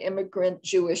Side immigrant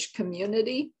Jewish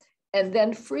community, and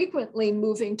then frequently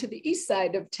moving to the east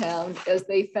side of town as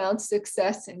they found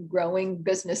success in growing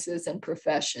businesses and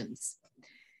professions.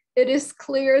 It is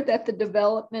clear that the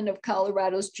development of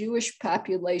Colorado's Jewish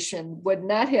population would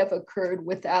not have occurred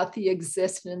without the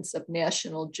existence of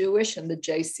National Jewish and the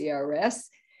JCRS,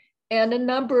 and a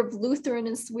number of Lutheran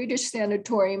and Swedish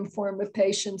sanatorium former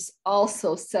patients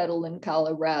also settled in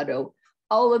Colorado,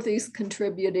 all of these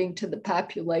contributing to the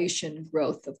population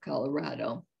growth of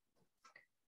Colorado.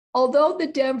 Although the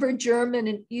Denver German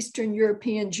and Eastern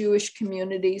European Jewish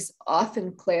communities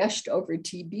often clashed over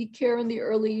TB care in the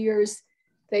early years,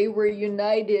 they were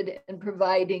united in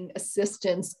providing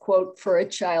assistance, quote, for a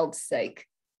child's sake,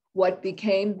 what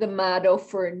became the motto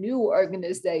for a new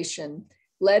organization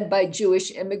led by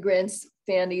Jewish immigrants,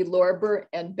 Fanny Lorber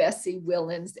and Bessie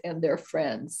Willens and their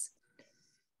friends.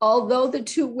 Although the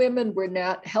two women were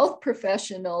not health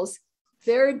professionals,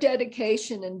 their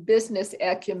dedication and business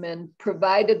acumen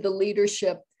provided the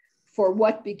leadership for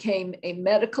what became a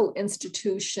medical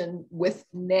institution with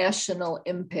national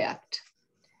impact.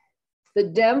 The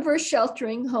Denver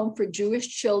Sheltering Home for Jewish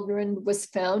Children was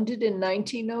founded in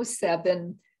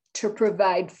 1907 to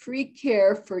provide free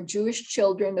care for Jewish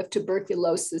children of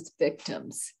tuberculosis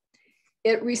victims.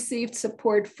 It received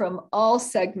support from all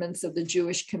segments of the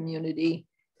Jewish community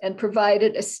and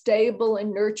provided a stable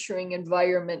and nurturing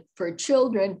environment for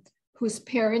children whose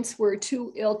parents were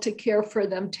too ill to care for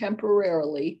them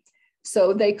temporarily,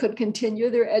 so they could continue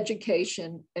their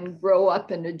education and grow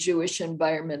up in a Jewish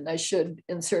environment. I should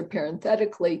insert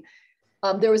parenthetically,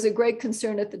 there was a great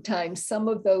concern at the time. Some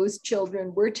of those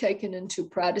children were taken into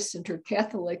Protestant or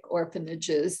Catholic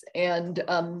orphanages, and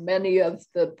many of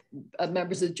the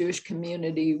members of the Jewish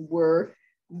community were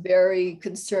very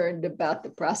concerned about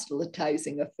the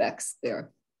proselytizing effects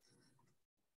there.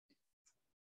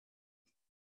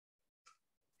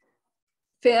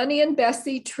 Fanny and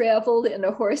Bessie traveled in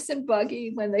a horse and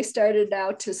buggy when they started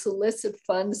out to solicit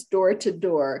funds door to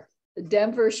door. The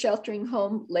Denver Sheltering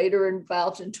Home later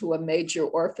evolved into a major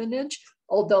orphanage,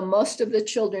 although most of the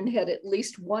children had at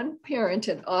least one parent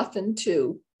and often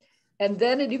two. And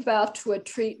then it evolved to a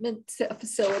treatment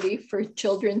facility for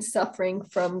children suffering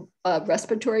from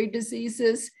respiratory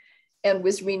diseases and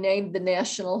was renamed the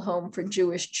National Home for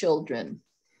Jewish Children.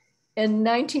 In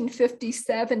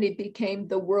 1957, it became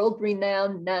the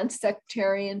world-renowned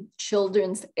non-sectarian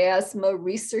Children's Asthma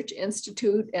Research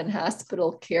Institute and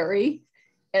Hospital Cary.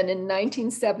 And in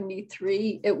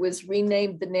 1973, it was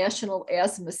renamed the National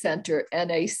Asthma Center,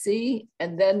 NAC,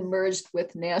 and then merged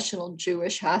with National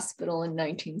Jewish Hospital in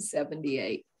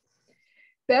 1978.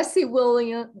 Bessie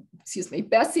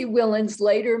Willens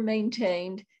later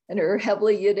maintained, in her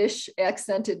heavily Yiddish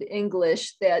accented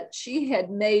English, that she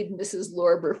had made Mrs.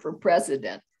 Lorber for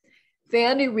president.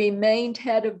 Fanny remained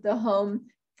head of the home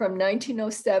from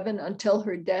 1907 until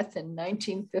her death in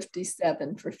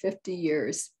 1957 for 50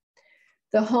 years.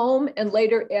 The home and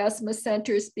later asthma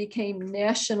centers became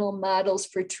national models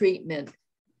for treatment.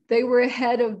 They were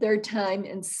ahead of their time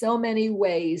in so many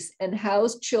ways and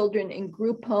housed children in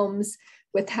group homes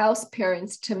with house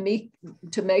parents to make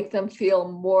them feel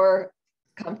more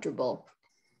comfortable.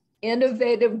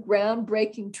 Innovative,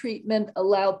 groundbreaking treatment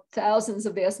allowed thousands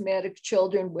of asthmatic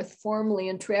children with formerly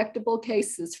intractable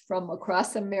cases from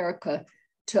across America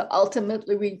to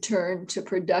ultimately return to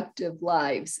productive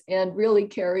lives. And really,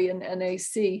 Carrie and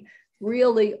NAC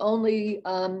really only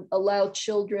allowed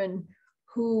children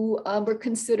who were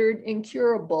considered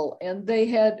incurable, and they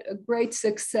had a great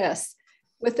success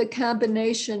with a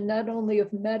combination not only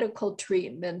of medical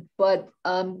treatment, but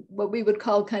what we would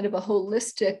call kind of a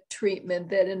holistic treatment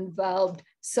that involved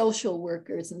social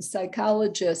workers and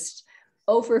psychologists.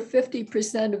 Over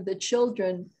 50% of the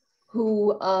children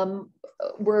who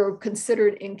were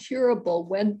considered incurable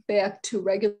went back to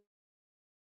regular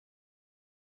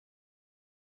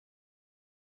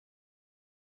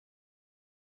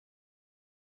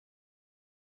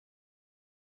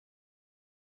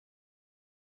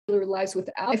lives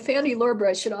without. Fanny Lorber,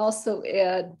 I should also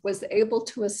add, was able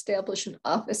to establish an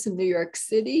office in New York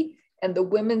City, and the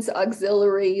women's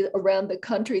auxiliary around the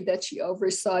country that she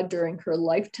oversaw during her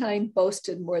lifetime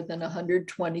boasted more than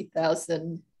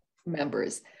 120,000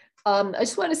 members. I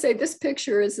just want to say this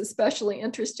picture is especially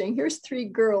interesting. Here's 3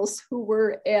 girls who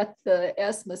were at the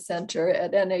asthma center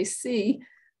at NAC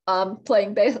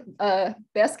playing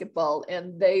basketball,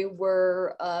 and they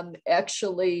were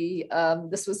actually,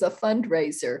 this was a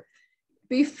fundraiser.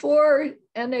 Before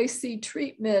NAC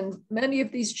treatment, many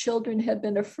of these children had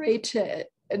been afraid to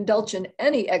indulge in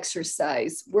any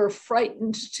exercise, were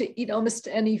frightened to eat almost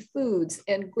any foods,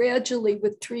 and gradually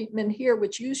with treatment here,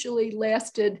 which usually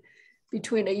lasted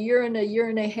between a year and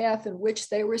a half, in which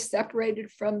they were separated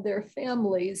from their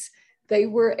families, they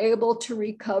were able to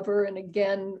recover. And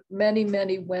again,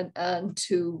 many went on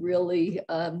to really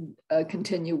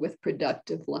continue with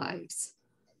productive lives.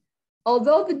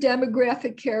 Although the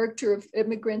demographic character of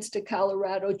immigrants to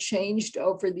Colorado changed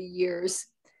over the years,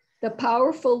 the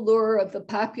powerful lure of the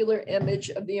popular image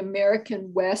of the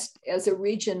American West as a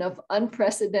region of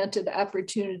unprecedented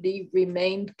opportunity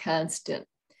remained constant.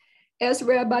 As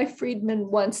Rabbi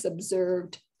Friedman once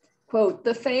observed, quote,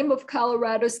 "The fame of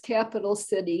Colorado's capital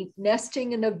city,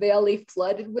 nesting in a valley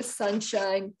flooded with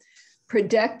sunshine,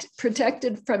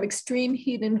 protected from extreme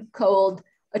heat and cold,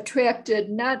 attracted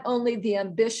not only the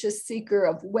ambitious seeker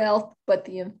of wealth, but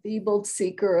the enfeebled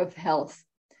seeker of health.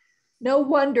 No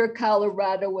wonder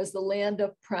Colorado was the land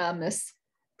of promise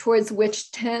towards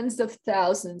which tens of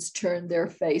thousands turned their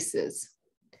faces.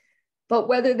 But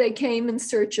whether they came in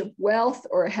search of wealth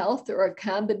or health or a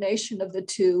combination of the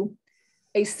two,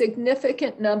 a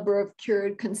significant number of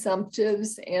cured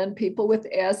consumptives and people with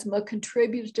asthma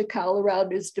contributed to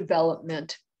Colorado's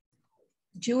development.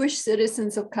 Jewish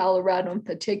citizens of Colorado in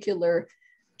particular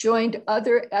joined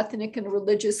other ethnic and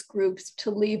religious groups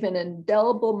to leave an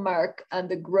indelible mark on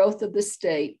the growth of the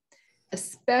state,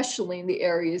 especially in the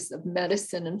areas of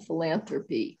medicine and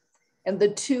philanthropy. And the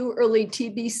 2 early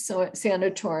TB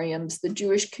sanatoriums the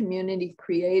Jewish community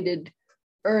created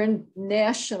earned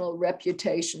national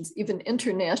reputations, even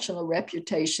international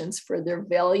reputations, for their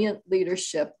valiant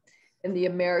leadership in the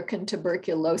American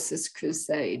tuberculosis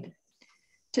crusade.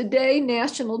 Today,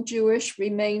 National Jewish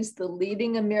remains the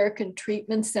leading American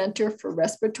treatment center for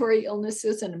respiratory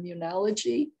illnesses and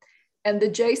immunology, and the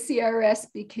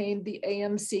JCRS became the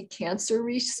AMC Cancer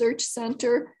Research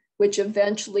Center, which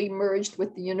eventually merged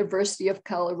with the University of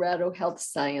Colorado Health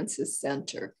Sciences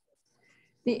Center.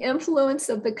 The influence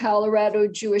of the Colorado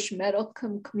Jewish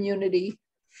medical community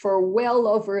for well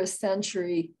over a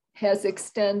century has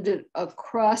extended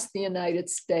across the United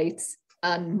States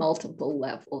on multiple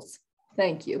levels.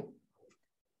 Thank you.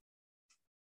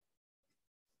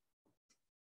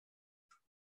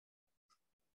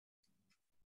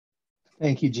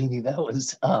 Thank you, Jeannie. That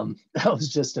was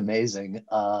just amazing.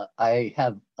 I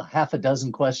have a half a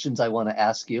dozen questions I want to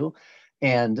ask you,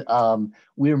 and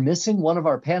we're missing one of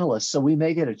our panelists, so we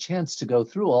may get a chance to go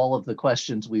through all of the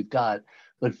questions we've got.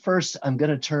 But first, I'm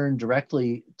going to turn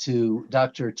directly to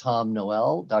Dr. Tom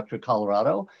Noel, Dr.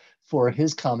 Colorado, for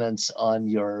his comments on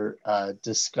your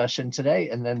discussion today,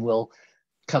 and then we'll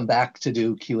come back to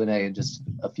do Q&A in just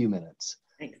a few minutes.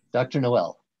 Thanks. Dr.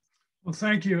 Noel. Well,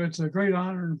 thank you. It's a great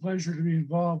honor and pleasure to be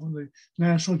involved with the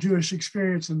National Jewish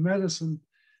Experience in Medicine.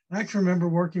 I can remember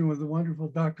working with the wonderful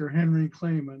Dr. Henry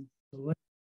Klayman, the late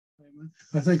Klayman,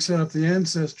 I think set up the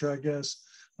ancestor, I guess,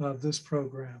 of this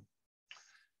program.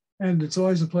 And it's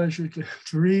always a pleasure to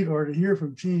read or to hear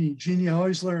from Jeannie. Jeannie, I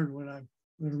always learn when I'm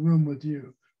in a room with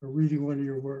you or reading one of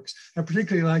your works. I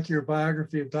particularly like your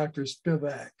biography of Dr.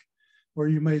 Spivak, where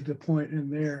you made the point in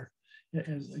there,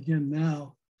 and again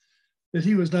now, that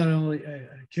he was not only a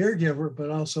caregiver, but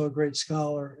also a great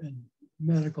scholar and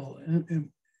medical, and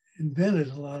invented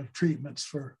a lot of treatments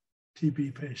for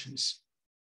TB patients.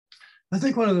 I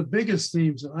think one of the biggest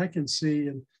themes that I can see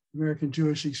in American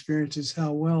Jewish experience is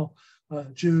how well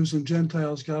Jews and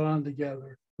Gentiles got on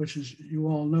together, which, as you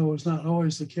all know, is not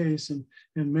always the case in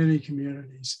many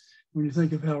communities. When you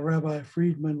think of how Rabbi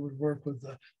Friedman would work with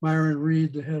Myron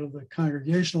Reed, the head of the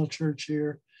Congregational Church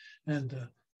here, and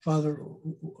Father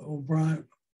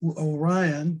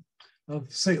Orion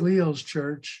of St. Leo's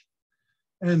Church,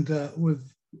 and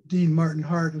with Dean Martin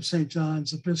Hart of St.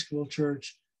 John's Episcopal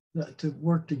Church, to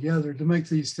work together to make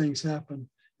these things happen.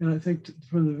 And I think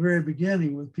from the very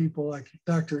beginning, with people like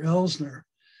Dr. Elsner,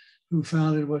 who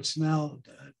founded what's now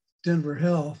Denver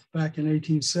Health back in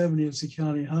 1870 as the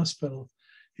county hospital,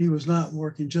 he was not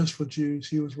working just with Jews,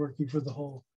 he was working for the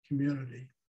whole community.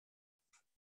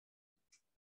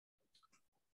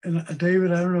 And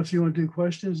David, I don't know if you want to do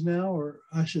questions now, or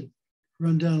I should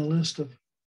run down a list of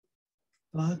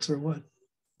thoughts, or what?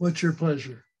 What's your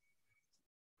pleasure?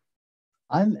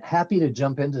 I'm happy to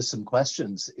jump into some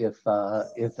questions if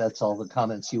that's all the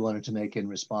comments you wanted to make in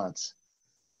response.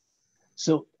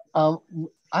 So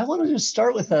I wanted to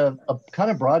start with a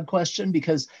kind of broad question,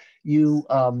 because you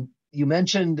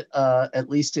mentioned, at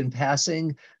least in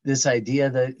passing, this idea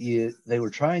that they were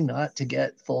trying not to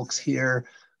get folks here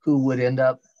who would end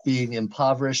up being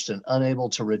impoverished and unable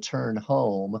to return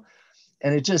home.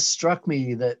 And it just struck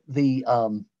me that the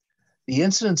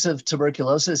incidence of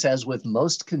tuberculosis, as with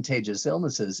most contagious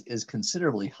illnesses, is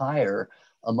considerably higher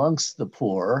amongst the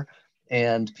poor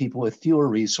and people with fewer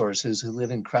resources who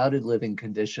live in crowded living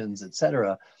conditions, et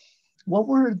cetera. I'm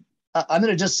going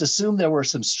to just assume there were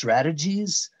some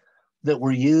strategies that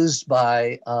were used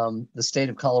by the state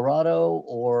of Colorado,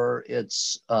 or in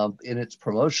its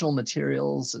promotional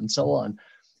materials and so on.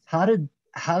 How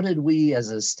did we as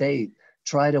a state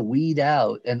try to weed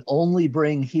out and only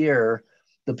bring here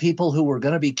the people who were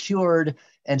going to be cured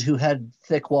and who had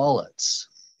thick wallets?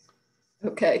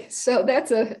 Okay, so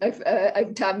that's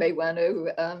Tom may want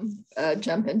to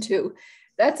jump into.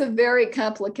 That's a very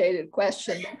complicated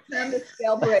question. Thomas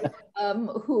Galbraith,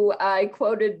 who I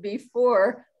quoted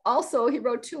before, also he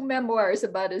wrote 2 memoirs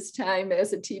about his time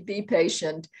as a TB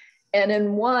patient. And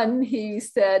in one, he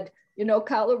said, you know,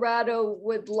 Colorado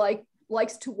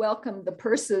likes to welcome the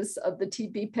purses of the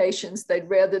TB patients. They'd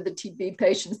rather the TB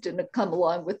patients didn't come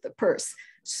along with the purse.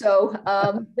 So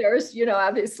there's, you know,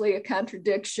 obviously a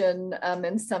contradiction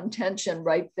and some tension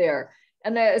right there.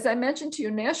 And as I mentioned to you,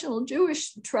 National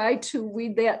Jewish tried to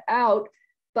weed that out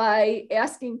by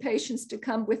asking patients to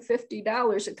come with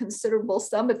 $50, a considerable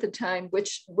sum at the time,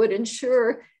 which would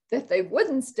ensure that they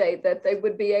wouldn't stay, that they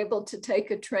would be able to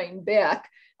take a train back.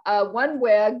 One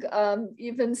WAG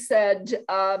even said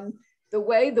the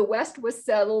way the West was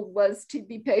settled was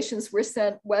TB patients were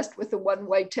sent west with a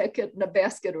one-way ticket and a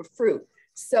basket of fruit.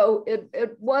 So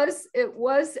it was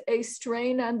a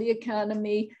strain on the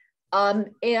economy.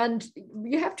 And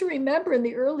you have to remember, in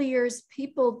the early years,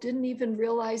 people didn't even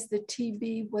realize that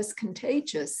TB was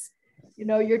contagious. You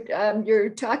know, you're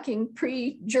talking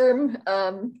pre-germ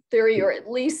theory, or at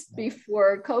least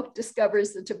before Koch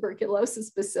discovers the tuberculosis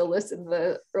bacillus in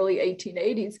the early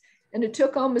 1880s. And it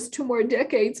took almost 2 more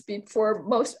decades before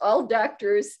all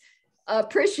doctors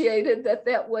appreciated that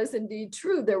that was indeed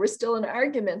true. There was still an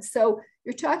argument. So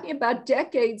you're talking about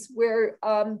decades where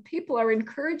people are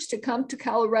encouraged to come to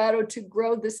Colorado to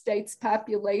grow the state's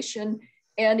population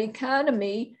and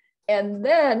economy. And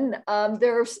then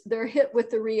they're hit with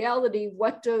the reality,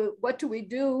 what do we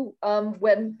do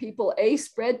when people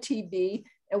spread TB,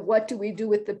 and what do we do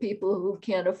with the people who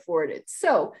can't afford it?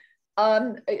 So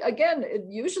again, it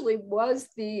usually was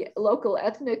the local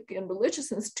ethnic and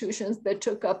religious institutions that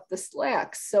took up the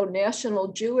slack. So National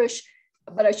Jewish,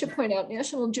 but I should point out,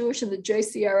 National Jewish and the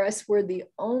JCRS were the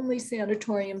only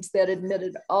sanatoriums that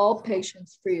admitted all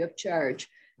patients free of charge.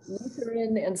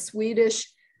 Lutheran and Swedish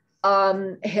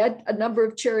had a number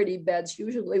of charity beds,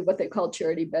 usually what they call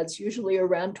charity beds, usually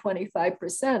around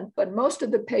 25%, but most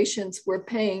of the patients were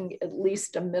paying at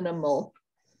least a minimal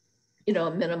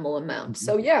amount.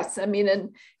 So yes, I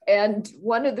mean, and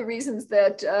one of the reasons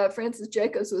that Francis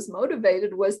Jacobs was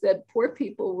motivated was that poor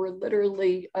people were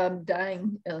literally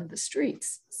dying on the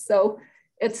streets. So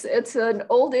it's an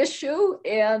old issue,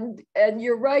 and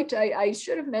you're right. I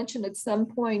should have mentioned at some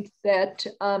point that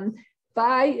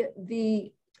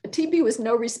TB was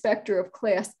no respecter of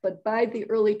class, but by the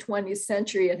early 20th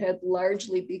century, it had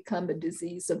largely become a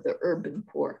disease of the urban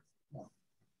poor.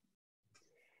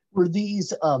 Were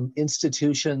these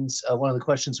institutions, one of the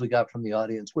questions we got from the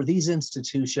audience, were these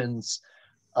institutions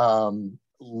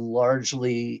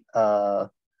largely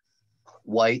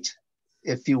white,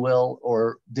 if you will,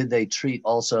 or did they treat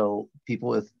also people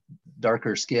with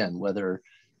darker skin, whether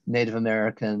Native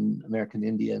American, American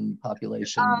Indian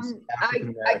populations, African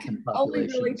American I can only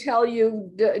really populations? tell you,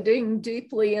 digging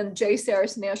deeply in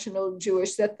JCR's National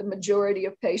Jewish, that the majority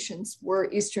of patients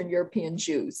were Eastern European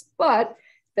Jews, but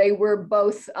they were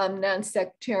both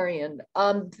non-sectarian.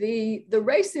 The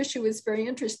race issue is very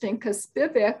interesting because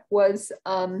Spivak was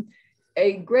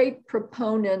a great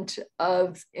proponent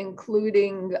of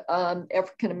including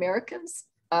African Americans.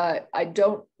 I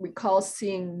don't recall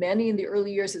seeing many in the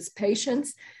early years as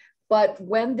patients, but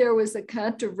when there was a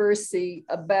controversy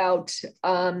about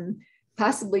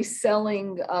possibly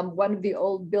selling one of the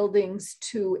old buildings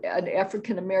to an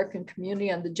African American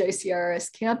community on the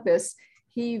JCRS campus,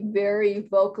 he very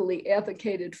vocally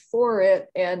advocated for it.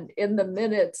 And in the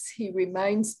minutes, he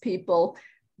reminds people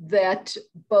that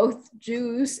both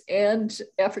Jews and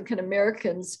African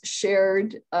Americans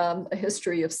shared a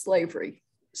history of slavery.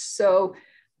 So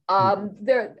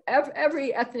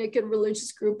every ethnic and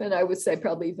religious group, and I would say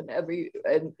probably even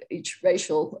each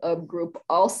racial group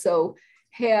also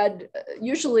had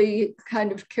usually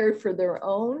kind of cared for their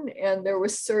own, and there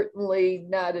was certainly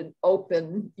not an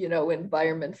open,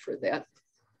 environment for that.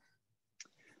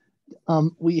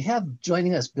 We have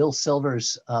joining us Bill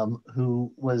Silvers, who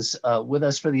was with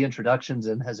us for the introductions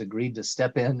and has agreed to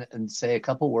step in and say a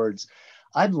couple words.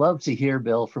 I'd love to hear,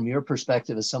 Bill, from your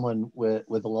perspective as someone with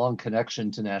a long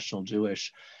connection to National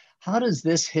Jewish, how does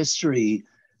this history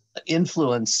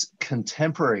influence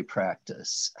contemporary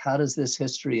practice? How does this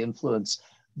history influence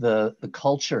the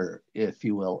culture, if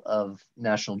you will, of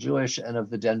National Jewish and of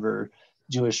the Denver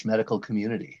Jewish medical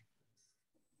community?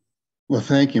 Well,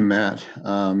 thank you, Matt.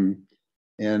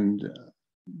 Being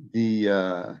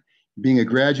a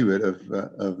graduate of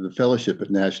the fellowship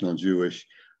at National Jewish,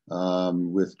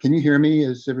 can you hear me?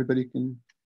 As everybody can?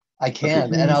 I can,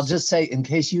 okay. And I'll just say, in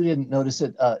case you didn't notice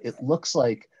it, it looks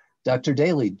like Dr.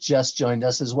 Daley just joined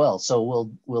us as well. So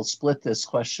we'll split this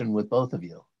question with both of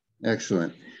you.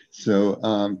 Excellent. So,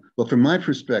 well, from my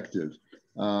perspective,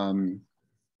 and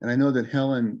I know that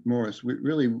Helen Morris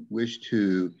really wished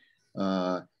to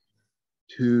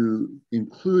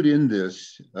include in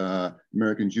this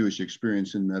American Jewish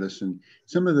experience in medicine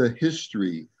some of the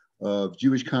history of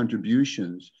Jewish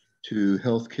contributions to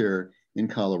healthcare in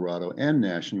Colorado and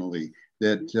nationally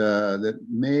that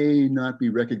may not be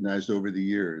recognized over the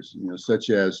years, such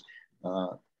as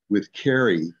with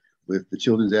Carrie, with the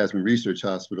Children's Asthma Research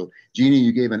Hospital. Jeanne,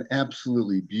 you gave an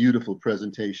absolutely beautiful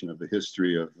presentation of the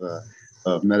history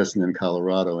of medicine in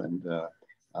Colorado and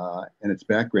its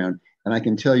background. And I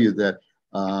can tell you that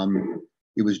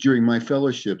it was during my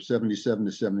fellowship, 77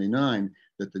 to 79,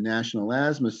 that the National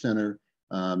Asthma Center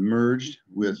merged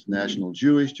with National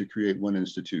Jewish to create one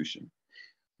institution.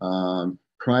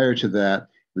 Prior to that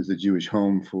was the Jewish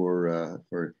Home for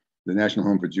the National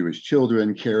Home for Jewish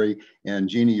Children, Carrie. And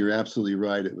Jeanne, you're absolutely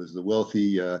right. It was the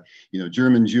wealthy,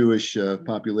 German Jewish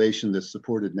population that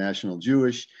supported National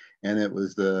Jewish, and it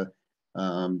was the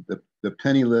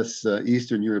penniless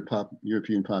Eastern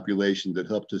European population that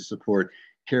helped to support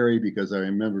Carrie, because I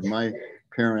remember my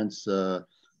parents,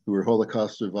 who were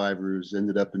Holocaust survivors,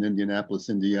 ended up in Indianapolis,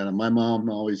 Indiana. My mom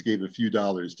always gave a few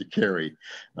dollars to Carrie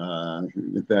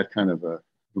with that kind of a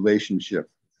relationship.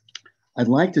 I'd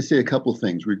like to say a couple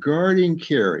things regarding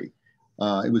Carrie.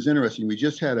 It was interesting. We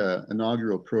just had an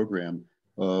inaugural program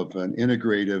of an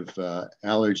integrative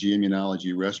allergy,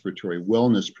 immunology, respiratory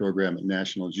wellness program at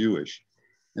National Jewish.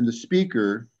 And the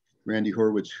speaker, Randy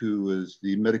Horwitz, who was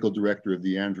the medical director of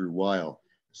the Andrew Weil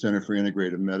Center for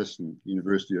Integrative Medicine,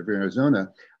 University of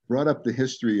Arizona, brought up the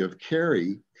history of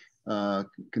Carrie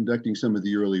conducting some of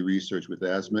the early research with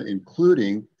asthma,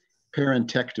 including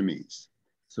parentectomies.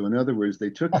 So in other words, they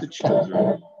took the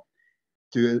children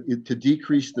to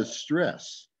decrease the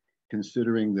stress,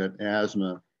 considering that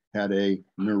asthma had a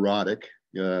neurotic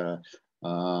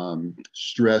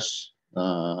stress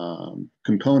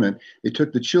component. They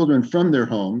took the children from their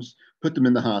homes, put them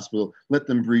in the hospital, let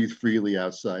them breathe freely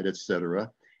outside, etc.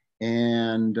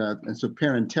 And so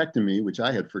parentectomy, which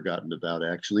I had forgotten about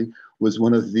actually, was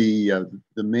one of the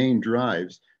main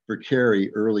drives for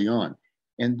Carrie early on.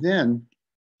 And then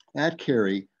at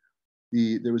Carrie,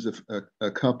 there was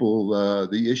a couple,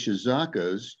 the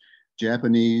Ishizakas,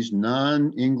 Japanese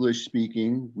non-English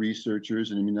speaking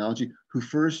researchers in immunology, who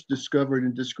first discovered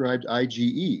and described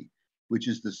IgE, which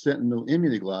is the sentinel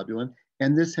immunoglobulin.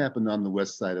 And this happened on the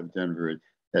west side of Denver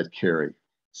at Carrie.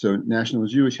 So National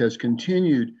Jewish has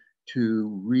continued to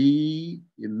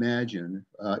reimagine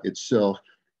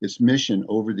its mission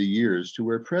over the years to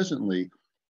where presently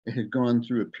it had gone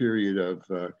through a period of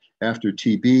after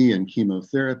TB and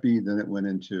chemotherapy. Then it went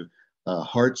into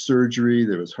heart surgery.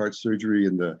 There was heart surgery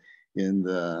in the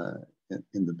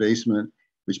basement,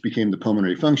 which became the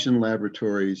pulmonary function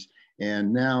laboratories.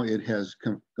 And now it has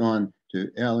gone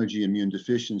to allergy, immune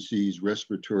deficiencies,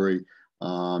 respiratory,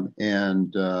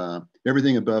 and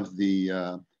everything above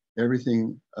the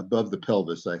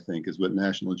pelvis, I think, is what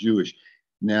National Jewish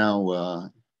now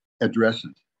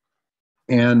addresses.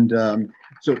 And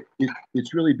so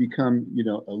it's really become,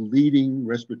 a leading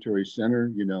respiratory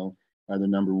center, either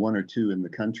number 1 or 2 in the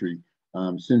country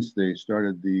since they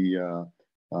started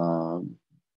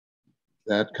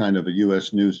that kind of a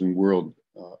U.S. News and World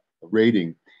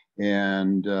rating.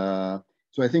 And so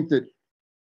I think that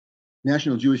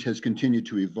National Jewish has continued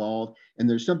to evolve, and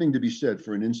there's something to be said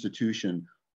for an institution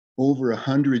over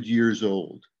 100 years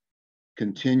old,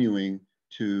 continuing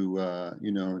to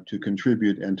to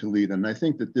contribute and to lead. And I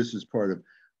think that this is part of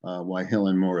why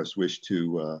Helen Morris wished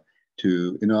to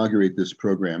inaugurate this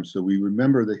program, so we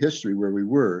remember the history where we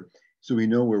were, so we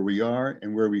know where we are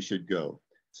and where we should go.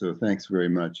 So thanks very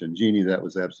much. And Jeannie, that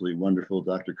was absolutely wonderful.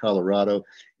 Dr. Colorado,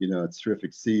 it's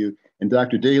terrific to see you. And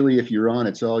Dr. Daley, if you're on,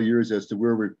 it's all yours as to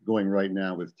where we're going right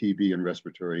now with TB and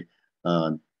respiratory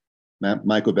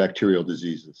mycobacterial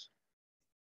diseases.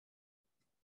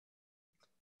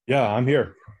 Yeah, I'm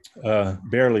here.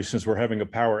 Barely, since we're having a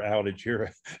power outage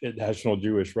here at National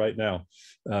Jewish right now.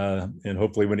 And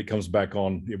hopefully when it comes back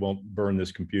on, it won't burn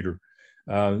this computer.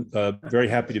 Very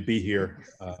happy to be here.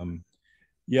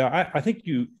 Yeah, I think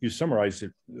you summarized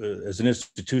it as an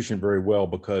institution very well,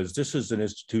 because this is an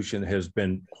institution that has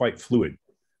been quite fluid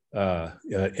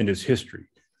in its history,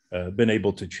 been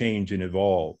able to change and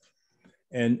evolve.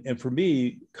 And for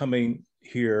me, coming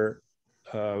here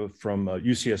from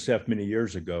UCSF many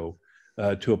years ago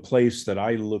to a place that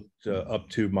I looked up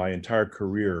to my entire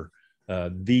career,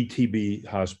 the TB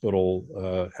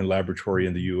hospital and laboratory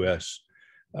in the US,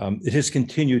 it has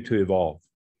continued to evolve.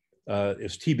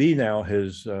 As TB now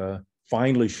has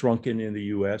finally shrunken in the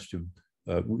US to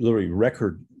literally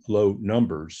record low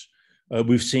numbers,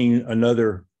 we've seen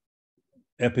another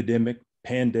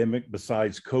pandemic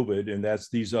besides COVID, and that's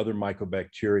these other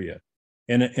mycobacteria.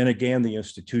 And again, the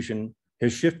institution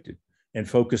has shifted and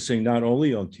focusing not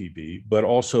only on TB, but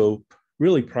also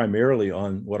really primarily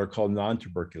on what are called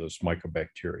non-tuberculous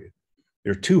mycobacteria.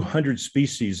 There are 200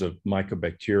 species of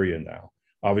mycobacteria now.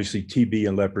 Obviously, TB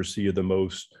and leprosy are the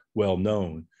most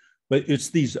well-known, but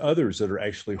it's these others that are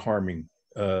actually harming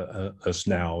us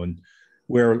now. And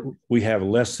where we have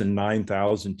less than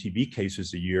 9,000 TB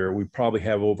cases a year, we probably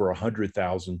have over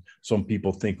 100,000, some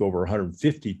people think over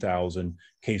 150,000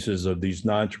 cases of these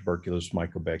non-tuberculous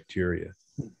mycobacteria.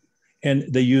 And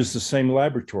they use the same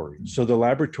laboratory. So the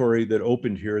laboratory that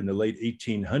opened here in the late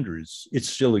 1800s, it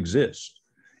still exists.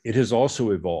 It has also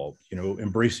evolved,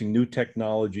 embracing new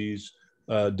technologies,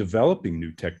 developing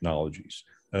new technologies.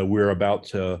 We're about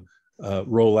to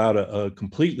roll out a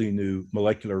completely new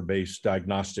molecular-based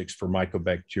diagnostics for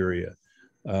mycobacteria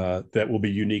that will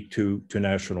be unique to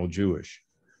National Jewish.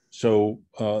 So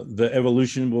the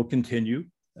evolution will continue.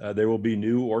 There will be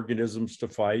new organisms to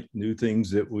fight, new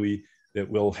things that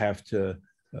we'll have to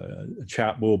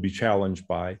will be challenged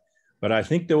by. But I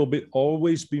think there will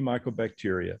always be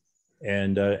mycobacteria,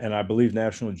 and I believe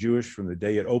National Jewish, from the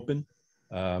day it opened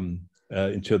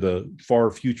into the far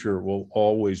future, will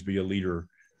always be a leader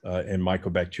in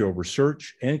mycobacterial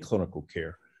research and clinical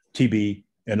care, TB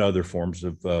and other forms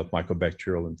of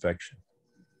mycobacterial infection.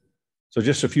 So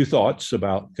just a few thoughts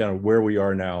about kind of where we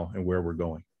are now and where we're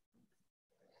going.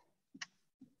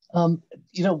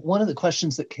 One of the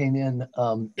questions that came in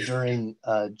during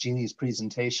Jeannie's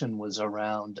presentation was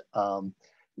around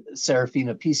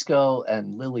Serafina Pisco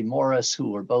and Lily Morris,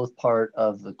 who were both part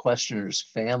of the questioner's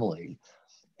family.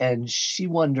 And she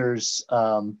wonders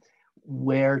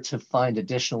where to find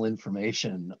additional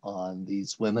information on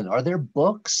these women. Are there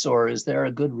books, or is there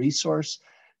a good resource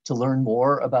to learn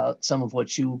more about some of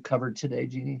what you covered today,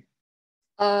 Jeannie?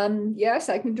 Yes,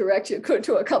 I can direct you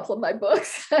to a couple of my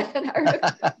books.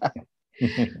 That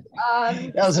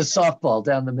was a softball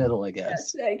down the middle, I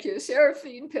guess. Yes, thank you.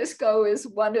 Serafina Pisco is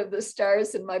one of the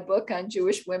stars in my book on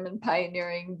Jewish women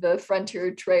pioneering the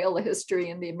frontier trail of history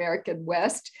in the American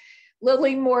West.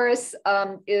 Lily Morris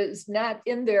is not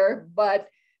in there, but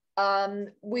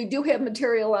we do have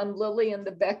material on Lily in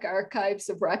the Beck archives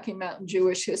of Rocky Mountain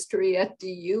Jewish history at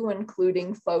DU,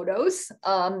 including photos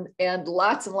and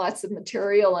lots of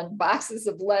material and boxes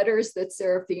of letters that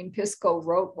Serafina Pisco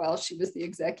wrote while she was the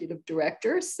executive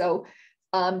director. So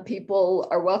people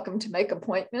are welcome to make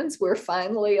appointments. We're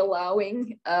finally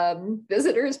allowing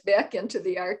visitors back into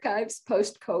the archives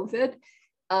post-COVID.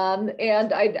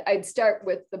 And I'd start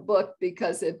with the book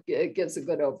because it gives a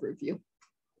good overview.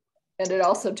 And it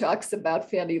also talks about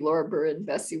Fanny Lorber and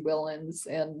Bessie Willens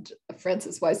and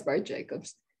Frances Weisbar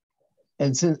Jacobs.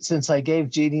 And since I gave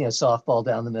Jeannie a softball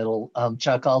down the middle,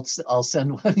 Chuck, I'll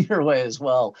send one your way as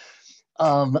well.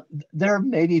 There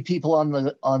may be people on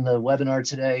the webinar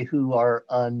today who are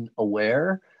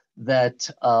unaware that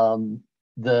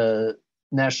the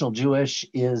National Jewish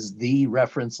is the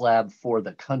reference lab for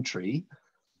the country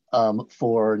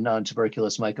for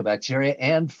non-tuberculous mycobacteria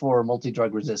and for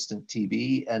multi-drug resistant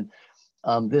TB. And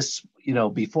this,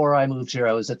 before I moved here,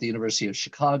 I was at the University of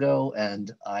Chicago,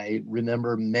 and I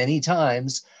remember many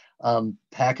times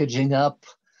packaging up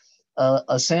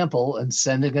a sample and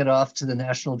sending it off to the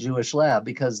National Jewish Lab,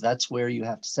 because that's where you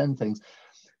have to send things.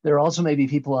 There also may be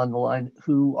people on the line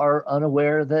who are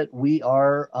unaware that we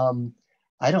are,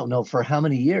 I don't know for how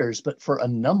many years, but for a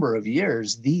number of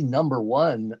years, the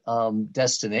 #1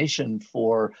 destination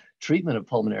for treatment of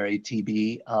pulmonary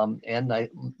TB and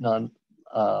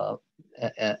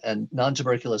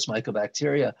non-tuberculous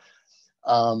mycobacteria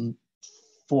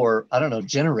for, I don't know,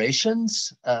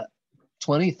 generations,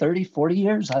 20, 30, 40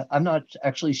 years. I'm not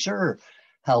actually sure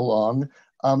how long.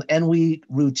 And we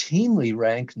routinely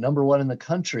rank #1 in the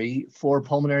country for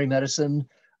pulmonary medicine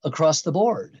across the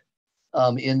board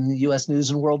in the US News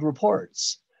and World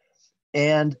Reports.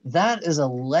 And that is a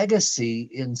legacy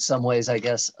in some ways, I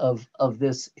guess, of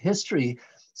this history.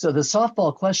 So the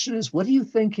softball question is, what do you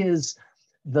think is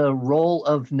the role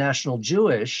of National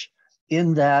Jewish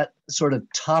in that sort of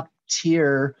top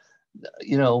tier,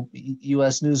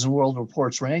 US News and World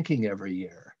Report's ranking every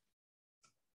year?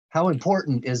 How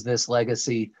important is this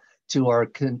legacy to our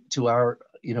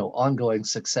ongoing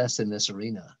success in this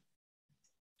arena?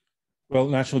 Well,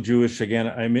 National Jewish, again,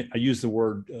 I use the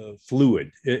word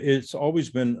fluid. It's always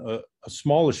been a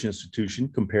smallish institution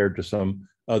compared to some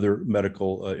other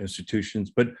medical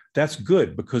institutions, but that's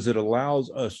good because it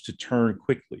allows us to turn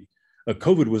quickly.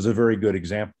 COVID was a very good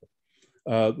example.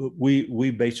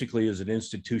 We basically, as an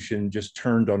institution, just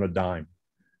turned on a dime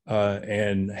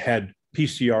and had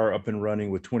PCR up and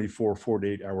running with 24,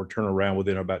 48-hour turnaround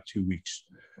within about 2 weeks.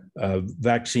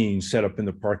 Vaccines set up in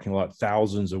the parking lot,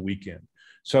 thousands a weekend.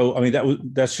 So, I mean,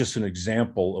 that's just an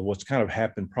example of what's kind of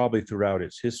happened probably throughout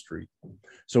its history.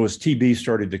 So as TB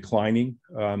started declining,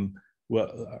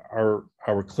 our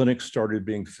clinics started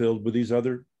being filled with these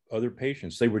other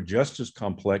patients. They were just as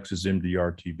complex as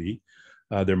MDR TB.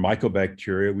 They're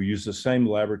mycobacteria. We use the same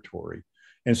laboratory.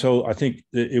 And so I think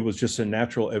it was just a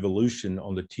natural evolution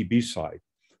on the TB side.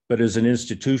 But as an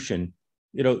institution,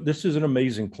 this is an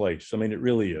amazing place. I mean, it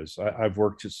really is. I've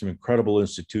worked at some incredible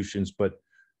institutions, but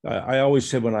I always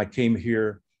said when I came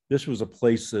here, this was a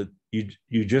place that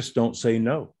you just don't say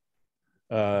no.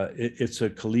 It's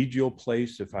a collegial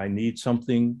place. If I need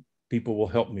something, people will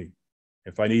help me.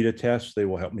 If I need a test, they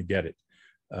will help me get it.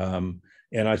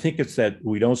 And I think it's that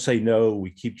we don't say no, we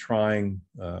keep trying,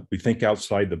 we think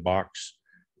outside the box.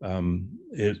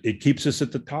 It keeps us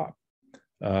at the top.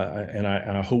 And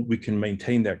I hope we can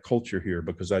maintain that culture here,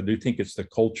 because I do think it's the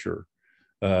culture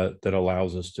that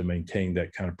allows us to maintain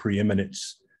that kind of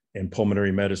preeminence in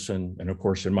pulmonary medicine, and of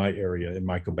course in my area in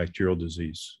mycobacterial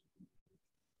disease.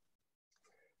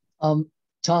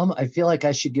 Tom, I feel like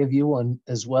I should give you one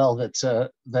as well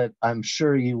that I'm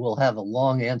sure you will have a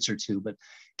long answer to, but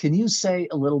can you say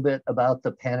a little bit about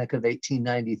the Panic of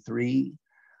 1893?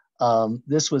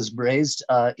 This was raised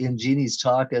in Jeannie's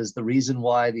talk as the reason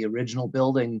why the original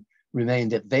building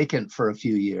remained vacant for a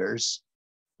few years.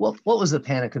 What was the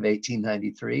Panic of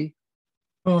 1893?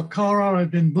 Well, Colorado had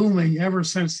been booming ever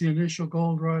since the initial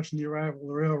gold rush and the arrival of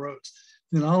the railroads.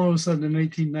 Then all of a sudden in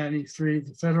 1893,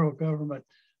 the federal government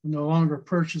no longer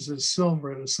purchases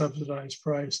silver at a subsidized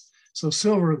price. So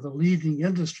silver, the leading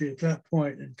industry at that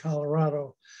point in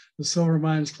Colorado, the silver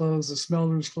mines closed, the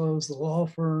smelters closed, the law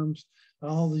firms,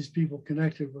 all these people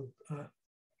connected with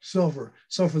silver.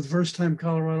 So for the first time,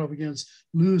 Colorado begins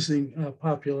losing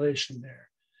population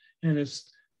there. And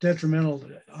it's detrimental,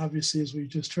 obviously, as we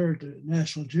just heard, the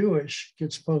National Jewish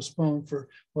gets postponed for,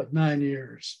 9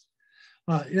 years.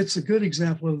 It's a good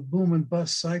example of the boom and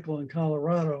bust cycle in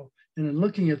Colorado. And in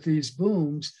looking at these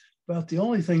booms, about the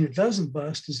only thing that doesn't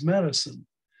bust is medicine.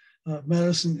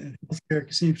 Medicine and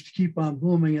healthcare seems to keep on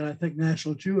booming. And I think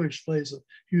National Jewish plays a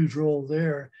huge role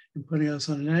there in putting us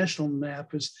on a national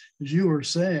map, as you were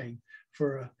saying,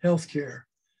 for healthcare.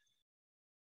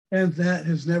 And that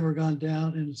has never gone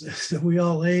down. And as we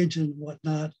all age and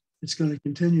whatnot, it's going to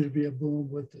continue to be a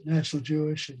boom with the National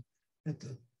Jewish at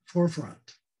the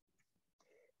forefront.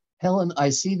 Helen, I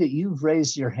see that you've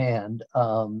raised your hand.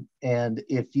 And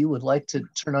if you would like to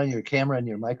turn on your camera and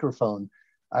your microphone,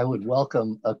 I would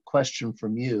welcome a question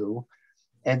from you.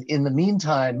 And in the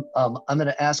meantime, I'm going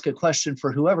to ask a question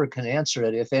for whoever can answer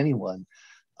it, if anyone.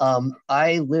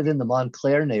 I live in the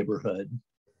Montclair neighborhood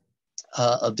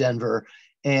of Denver,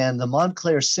 and the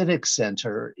Montclair Civic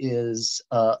Center is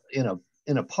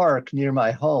in a park near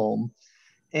my home.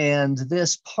 And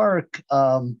this park,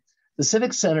 the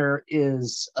Civic Center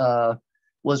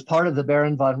was part of the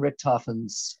Baron von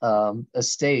Richthofen's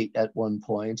estate at one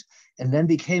point, and then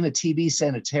became a TB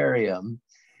sanitarium.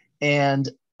 And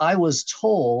I was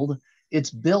told it's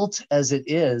built as it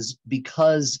is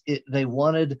because they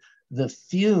wanted the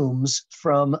fumes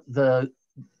from the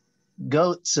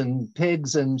goats and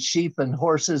pigs and sheep and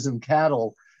horses and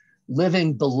cattle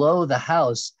living below the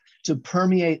house to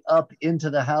permeate up into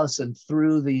the house and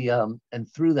through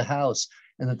the house,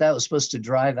 and that was supposed to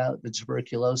drive out the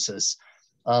tuberculosis.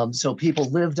 So people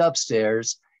lived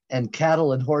upstairs and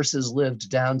cattle and horses lived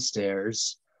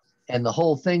downstairs. And the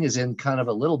whole thing is in kind of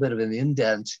a little bit of an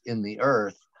indent in the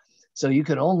earth. So you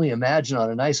can only imagine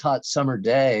on a nice hot summer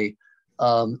day,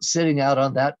 sitting out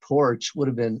on that porch would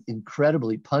have been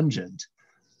incredibly pungent.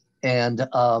 And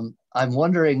I'm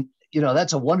wondering,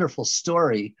 that's a wonderful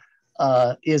story.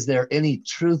 Is there any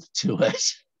truth to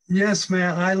it? Yes,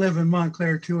 Matt, I live in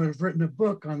Montclair too, and I've written a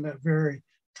book on that very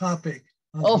topic.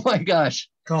 Oh my gosh.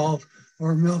 Called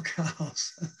Our Milk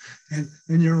House.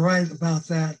 And you're right about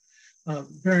that.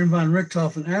 Baron von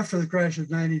Richthofen, after the crash of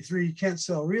 '93, he can't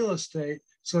sell real estate,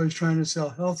 so he's trying to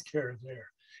sell healthcare there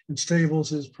and stables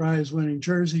his prize-winning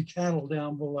Jersey cattle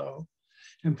down below.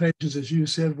 And pages, as you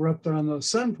said, were up there on those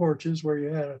sun porches where you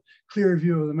had a clear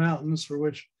view of the mountains, for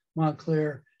which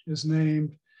Montclair is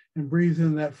named, and breathe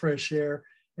in that fresh air.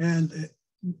 And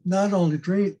not only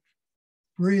breathe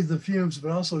the fumes,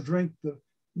 but also drink the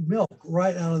milk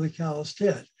right out of the cow's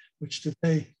tit, which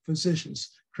today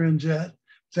physicians cringe at.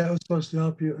 That was supposed to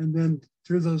help you. And then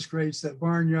through those grates, that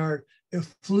barnyard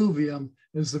effluvium,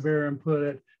 as the Baron put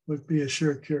it, would be a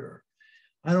sure cure.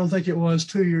 I don't think it was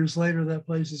 2 years later that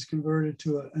place is converted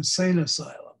to an insane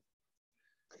asylum.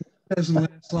 It doesn't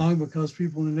last long because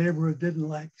people in the neighborhood didn't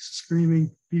like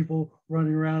screaming people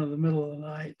running around in the middle of the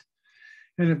night.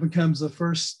 And it becomes the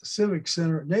first civic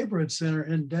center, neighborhood center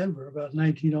in Denver about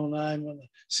 1909 when the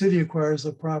city acquires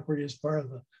the property as part of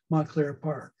the Montclair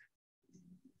Park.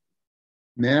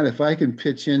 Matt, if I can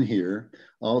pitch in here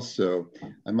also,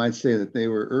 I might say that they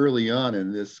were early on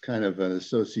in this kind of an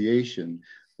association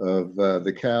of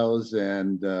the cows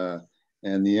and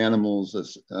the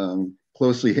animals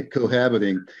closely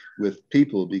cohabiting with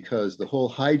people, because the whole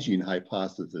hygiene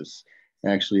hypothesis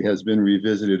actually has been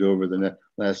revisited over the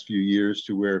last few years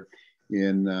to where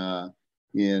in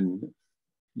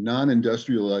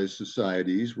non-industrialized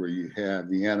societies where you have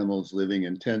the animals living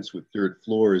in tents with dirt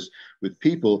floors with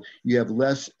people, you have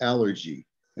less allergy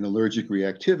and allergic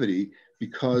reactivity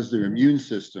because their immune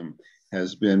system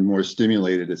has been more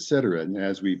stimulated, et cetera. And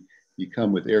as we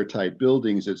become with airtight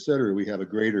buildings, et cetera, we have a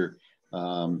greater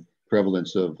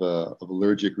prevalence of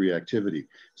allergic reactivity.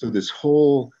 So this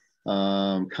whole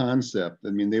concept,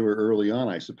 I mean, they were early on,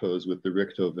 I suppose, with the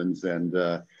Richthofens and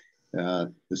the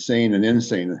sane and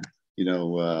insane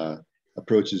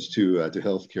approaches to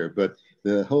healthcare. But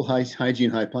the whole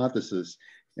hygiene hypothesis,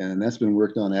 and that's been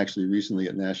worked on actually recently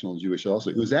at National Jewish also.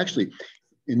 It was actually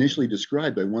initially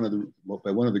described by one of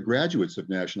the graduates of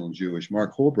National Jewish,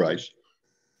 Mark Holbreich,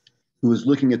 who was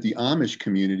looking at the Amish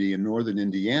community in northern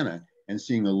Indiana and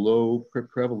seeing a low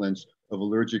prevalence of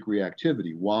allergic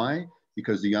reactivity. Why?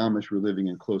 Because the Amish were living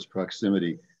in close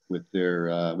proximity with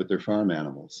their farm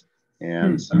animals.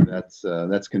 And so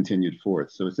that's continued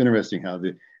forth. So it's interesting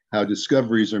how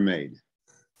discoveries are made.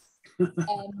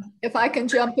 If I can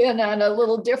jump in on a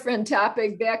little different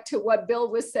topic, back to what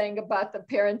Bill was saying about the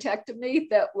parentectomy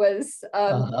that was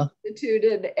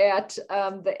instituted at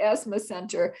the asthma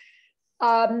center.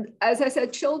 As I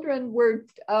said, children were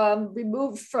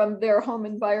removed from their home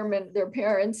environment, their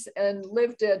parents, and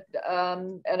lived at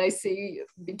NIC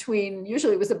between,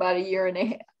 usually it was about a year and a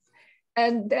half.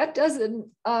 And that doesn't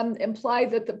imply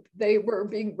that they were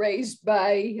being raised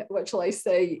by, what shall I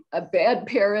say, bad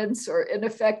parents or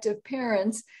ineffective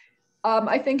parents.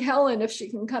 I think Helen, if she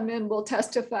can come in, will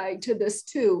testify to this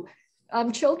too.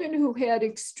 Children who had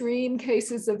extreme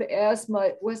cases of asthma,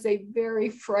 it was a very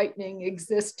frightening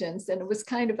existence, and it was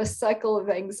kind of a cycle of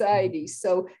anxiety.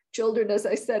 So children, as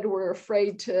I said, were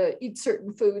afraid to eat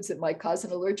certain foods that might cause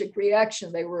an allergic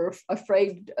reaction. They were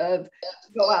afraid of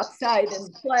go outside and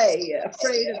play,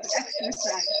 afraid of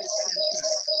exercise.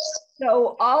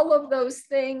 So all of those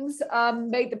things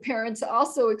made the parents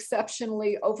also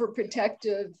exceptionally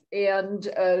overprotective and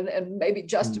maybe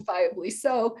justifiably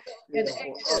so. And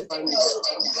the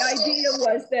idea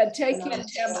was that taking them out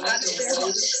of their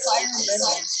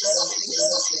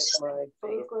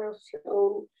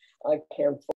environment. I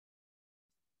can't.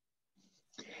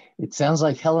 It sounds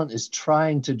like Helen is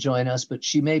trying to join us, but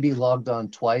she may be logged on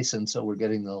twice, and so we're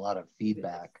getting a lot of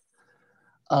feedback.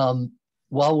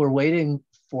 While we're waiting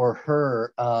for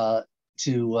her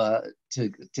to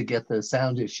get the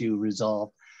sound issue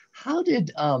resolved, how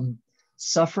did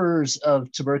sufferers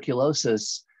of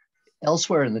tuberculosis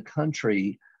elsewhere in the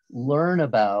country learn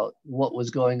about what was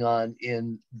going on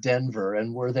in Denver?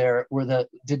 And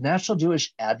did National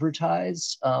Jewish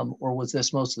advertise, or was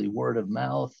this mostly word of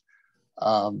mouth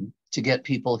to get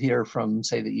people here from,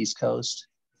 say, the East Coast?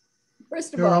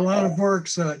 First of there are all, a lot of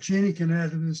works, Jeanne can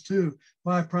add to this too,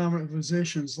 by prominent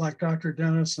physicians like Dr.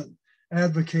 Dennison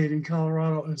advocating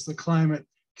Colorado as the climate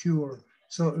cure.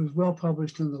 So it was well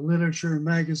published in the literature and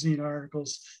magazine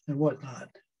articles and whatnot.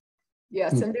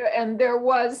 Yes, and there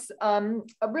was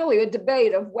really a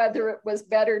debate of whether it was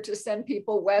better to send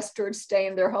people west or stay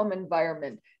in their home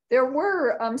environment. There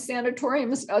were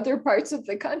sanatoriums in other parts of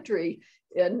the country,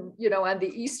 on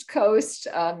the East Coast,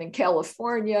 in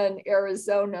California and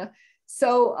Arizona.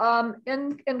 So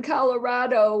in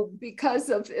Colorado, because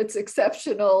of its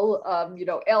exceptional,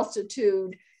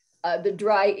 altitude, the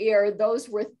dry air, those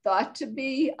were thought to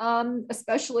be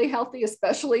especially healthy,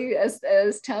 especially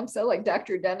as Tom said, like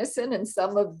Dr. Dennison and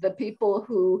some of the people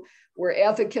who were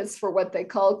advocates for what they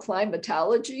call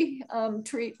climatology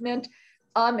treatment.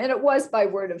 And it was by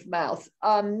word of mouth.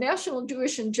 National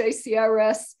Jewish and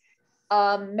JCRS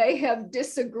may have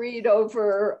disagreed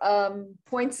over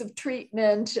points of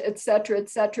treatment, et cetera,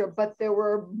 but there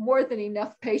were more than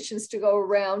enough patients to go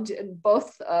around in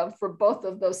for both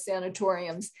of those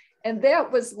sanatoriums. And that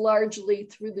was largely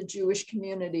through the Jewish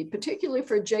community, particularly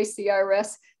for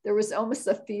JCRS. There was almost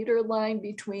a feeder line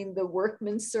between the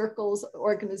workmen's circles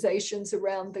organizations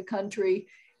around the country.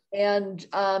 And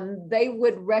they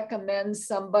would recommend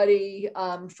somebody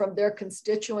from their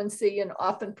constituency and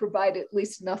often provide at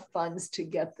least enough funds to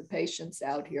get the patients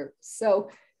out here. So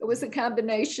it was a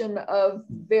combination of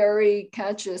very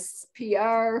conscious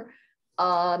PR,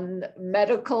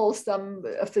 medical, some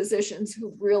physicians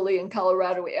who really in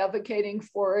Colorado were advocating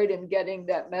for it and getting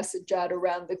that message out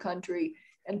around the country,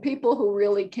 and people who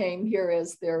really came here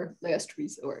as their last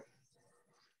resort.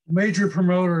 Major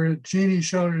promoter, Jeanne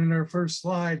showed it in her first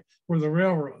slide, were the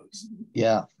railroads.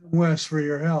 Yeah. West for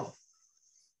your health.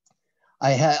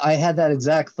 I had that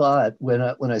exact thought when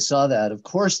I saw that. Of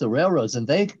course, the railroads, and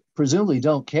they presumably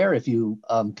don't care if you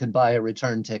can buy a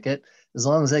return ticket. As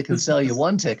long as they can sell you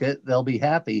one ticket, they'll be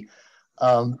happy.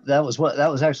 That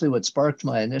was actually what sparked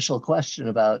my initial question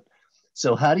about,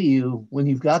 so how do you, when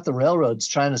you've got the railroads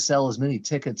trying to sell as many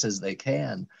tickets as they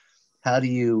can, how do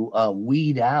you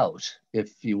weed out,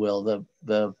 if you will,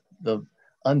 the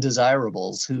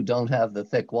undesirables who don't have the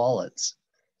thick wallets?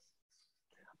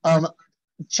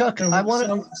 Chuck, I want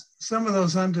to... Some of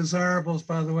those undesirables,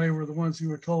 by the way, were the ones you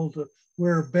were told to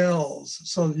wear bells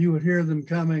so that you would hear them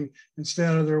coming and stay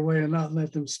out of their way and not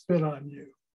let them spit on you.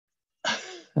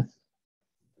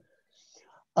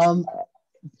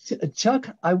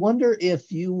 Chuck, I wonder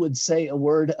if you would say a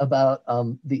word about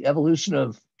the evolution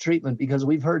of treatment, because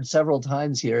we've heard several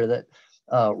times here that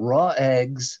raw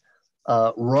eggs,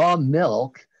 raw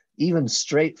milk, even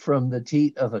straight from the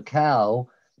teat of a cow,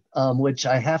 which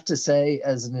I have to say,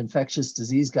 as an infectious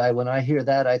disease guy, when I hear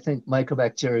that, I think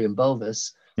Mycobacterium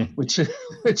bovis, which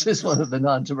is one of the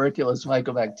non-tuberculous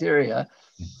mycobacteria.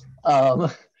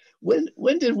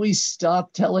 When did we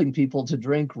stop telling people to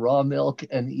drink raw milk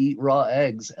and eat raw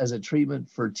eggs as a treatment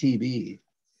for TB?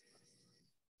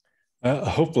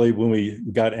 Hopefully when we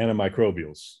got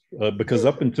antimicrobials, because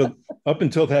up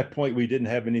until that point, we didn't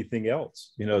have anything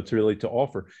else, to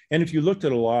offer. And if you looked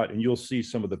at a lot, and you'll see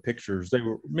some of the pictures,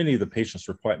 many of the patients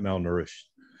were quite malnourished.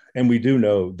 And we do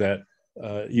know that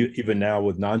even now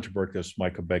with non-tuberculous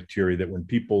mycobacteria, that when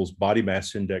people's body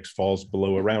mass index falls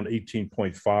below around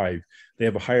 18.5, they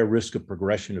have a higher risk of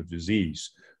progression of disease.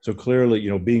 So clearly,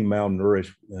 being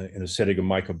malnourished in a setting of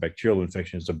mycobacterial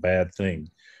infection is a bad thing.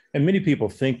 And many people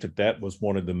think that was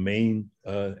one of the main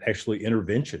actually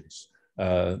interventions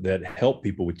that helped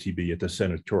people with TB at the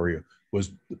sanatoria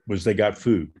was they got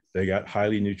food. They got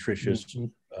highly nutritious,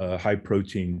 high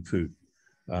protein food.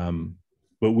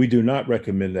 But we do not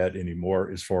recommend that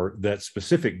anymore as far that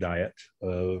specific diet,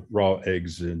 raw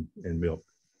eggs and milk.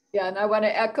 Yeah, and I want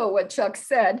to echo what Chuck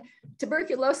said.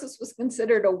 Tuberculosis was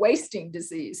considered a wasting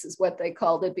disease, is what they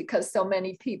called it, because so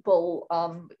many people,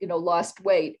 lost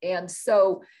weight. And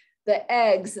so the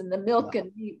eggs and the milk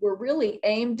and meat were really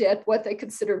aimed at what they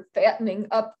considered fattening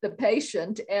up the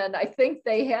patient. And I think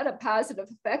they had a positive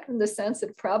effect in the sense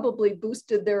it probably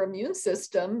boosted their immune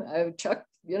system. Chuck,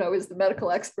 is the medical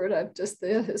expert, I'm just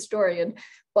the historian,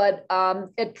 but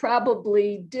it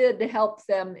probably did help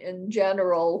them in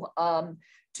general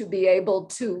to be able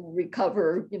to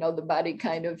recover, the body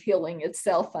kind of healing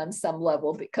itself on some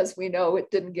level, because we know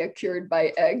it didn't get cured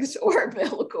by eggs or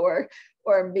milk or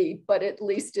meat, but at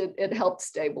least it helped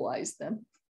stabilize them.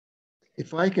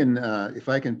 If I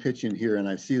can pitch in here, and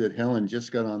I see that Helen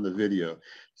just got on the video,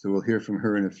 so we'll hear from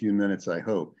her in a few minutes, I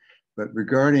hope. But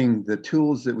regarding the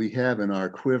tools that we have in our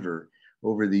quiver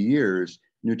over the years,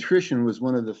 nutrition was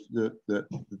one of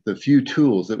the few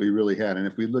tools that we really had. And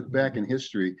if we look back in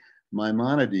history,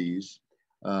 Maimonides,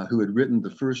 who had written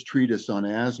the first treatise on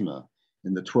asthma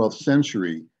in the 12th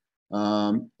century,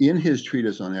 in his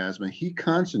treatise on asthma, he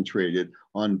concentrated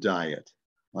on diet,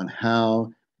 on how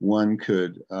one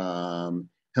could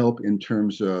help in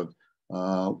terms of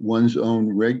one's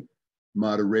own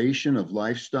moderation of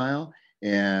lifestyle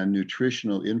and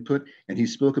nutritional input. And he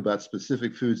spoke about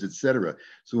specific foods, etc.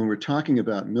 So when we're talking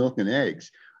about milk and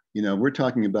eggs, we're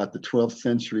talking about the 12th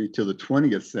century till the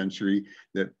 20th century,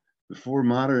 that before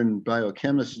modern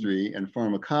biochemistry and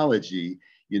pharmacology,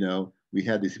 we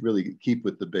had to really keep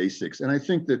with the basics. And I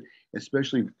think that,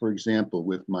 especially, for example,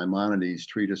 with Maimonides'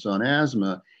 treatise on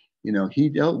asthma, he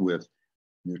dealt with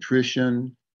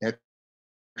nutrition,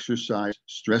 exercise,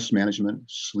 stress management,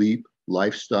 sleep,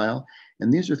 lifestyle.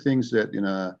 And these are things that in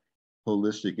a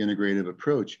holistic integrative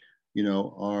approach,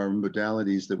 are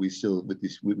modalities that we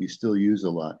still use a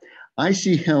lot. I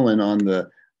see Helen on the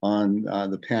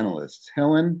panelists.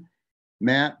 Helen,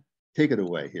 Matt, take it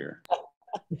away here.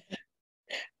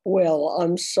 Well,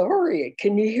 I'm sorry.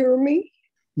 Can you hear me?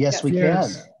 Yes, we can.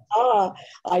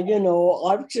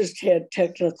 I've just had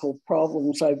technical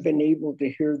problems. I've been able to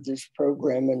hear this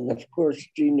program, and of course,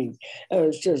 Jeanne, it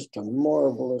was just a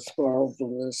marvelous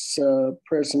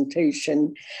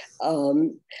presentation.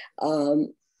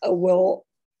 Well,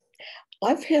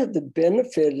 I've had the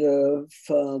benefit of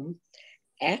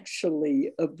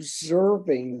actually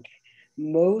observing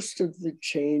most of the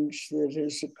change that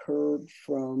has occurred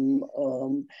from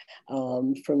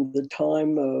the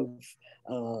time of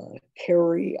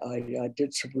Kerry. I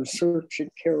did some research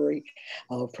at Kerry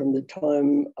from the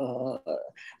time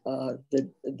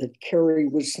that Kerry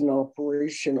was in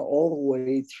operation all the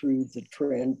way through the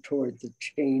trend toward the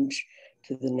change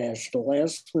to the National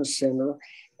Asthma Center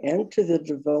and to the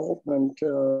development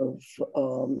of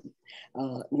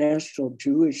National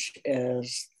Jewish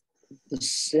as the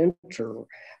center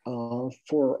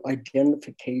for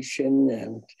identification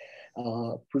and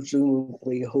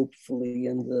presumably, hopefully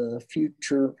in the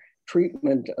future,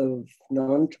 treatment of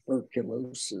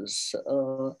non-tuberculosis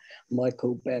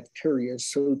mycobacteria.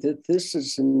 So that this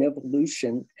is an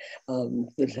evolution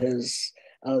that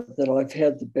I've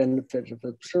had the benefit of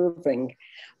observing.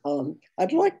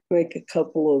 I'd like to make a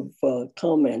couple of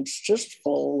comments, just to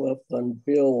follow up on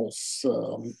Bill's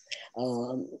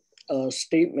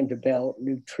statement about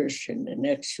nutrition and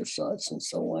exercise and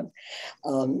so on.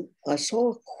 I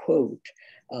saw a quote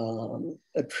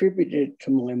attributed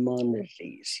to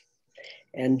Maimonides,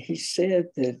 and he said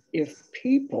that if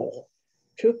people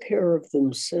took care of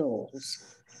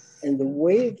themselves and the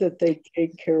way that they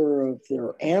take care of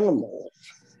their animals,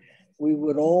 we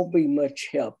would all be much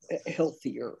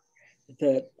healthier.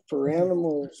 That for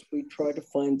animals, we try to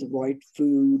find the right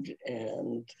food,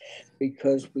 and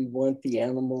because we want the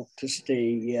animal to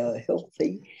stay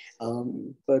healthy,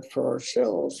 but for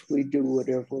ourselves, we do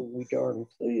whatever we darn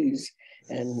please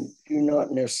and do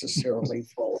not necessarily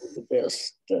follow the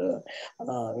best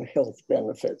health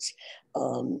benefits.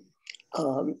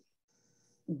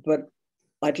 But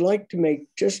I'd like to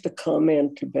make just a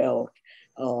comment about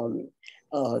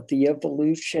the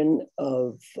evolution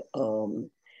of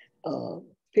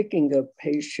picking up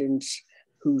patients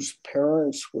whose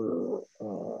parents were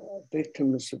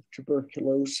victims of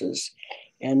tuberculosis.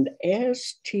 And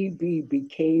as TB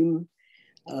came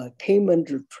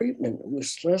under treatment, it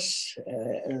was less,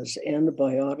 as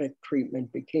antibiotic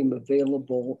treatment became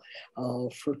available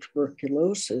for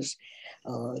tuberculosis,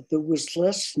 there was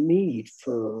less need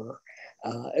for,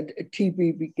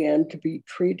 TB began to be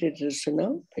treated as an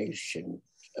outpatient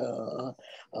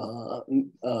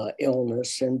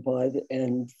illness, and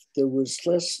there was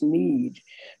less need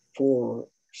for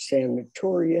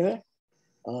sanatoria,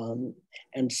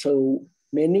 and so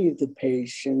many of the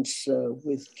patients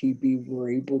with TB were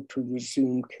able to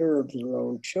resume care of their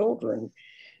own children,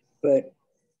 but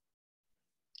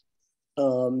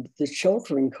the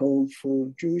sheltering home for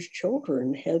Jewish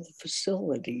children had the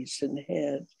facilities and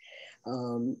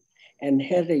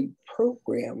had a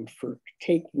program for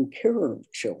taking care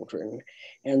of children.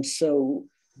 And so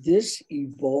this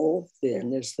evolved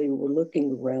then as they were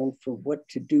looking around for what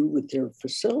to do with their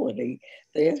facility.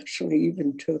 They actually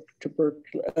even took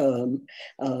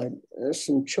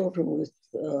some children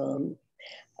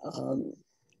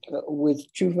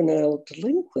with juvenile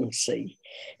delinquency.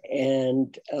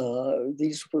 And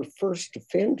these were first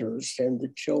offenders, and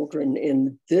the children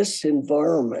in this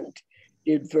environment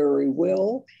did very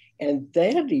well. And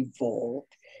that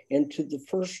evolved into the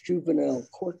first juvenile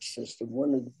court system,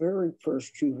 one of the very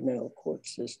first juvenile court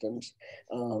systems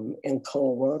in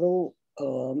Colorado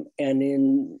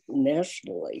and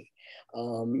nationally.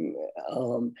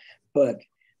 But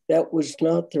that was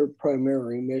not their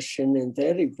primary mission, and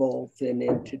that evolved then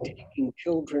into taking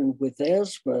children with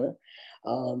asthma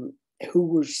who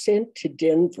were sent to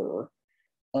Denver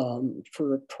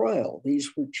for a trial.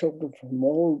 These were children from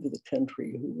all over the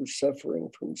country who were suffering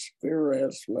from severe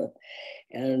asthma,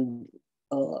 and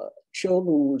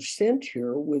children were sent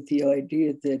here with the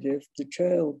idea that if the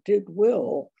child did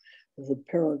well, the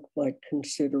parent might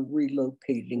consider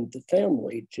relocating the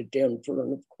family to Denver.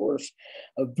 And of course,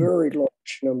 a very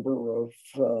large number of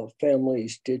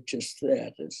families did just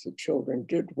that. As the children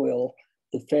did well,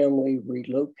 the family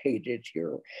relocated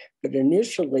here. But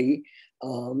initially,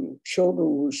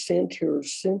 children were sent here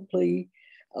simply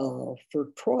for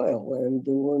trial, and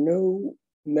there were no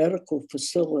medical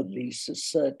facilities as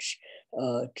such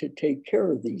to take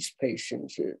care of these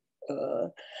patients.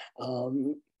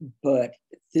 But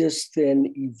this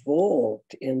then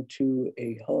evolved into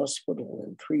a hospital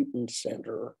and treatment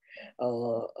center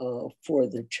for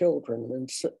the children.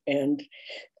 And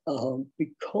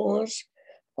because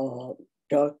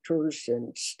doctors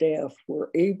and staff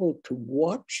were able to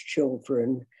watch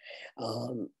children,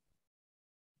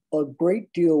 a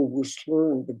great deal was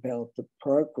learned about the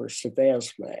progress of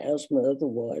asthma. Asthma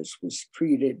otherwise was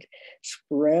treated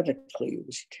sporadically. It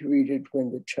was treated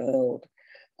when the child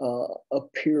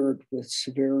appeared with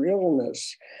severe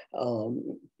illness.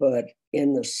 But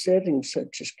in a setting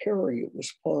such as Cary, it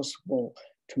was possible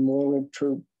to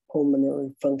monitor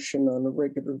pulmonary function on a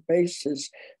regular basis,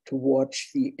 to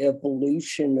watch the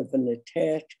evolution of an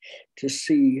attack, to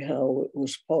see how it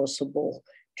was possible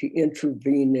to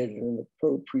intervene at an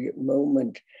appropriate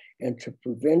moment and to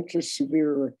prevent a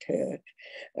severe attack.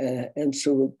 And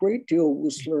so a great deal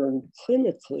was learned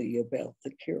clinically about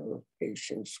the care of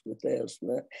patients with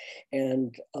asthma.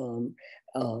 And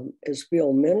as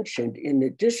Bill mentioned, in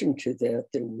addition to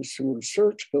that, there was some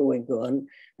research going on,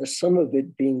 some of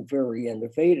it being very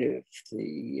innovative.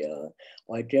 The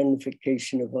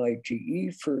identification of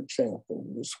IgE, for example,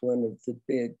 was one of the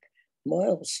big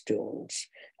milestones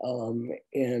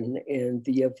in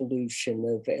the evolution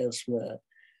of asthma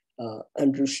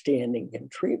understanding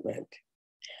and treatment.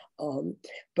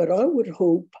 But I would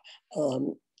hope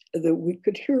that we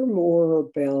could hear more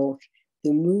about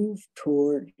the move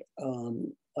toward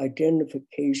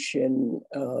identification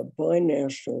by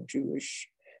National Jewish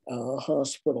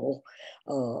Hospital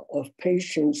of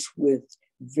patients with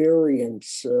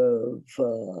variants of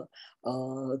the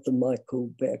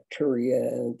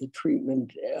mycobacteria and the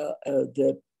treatment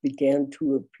that began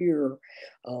to appear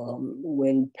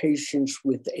when patients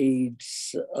with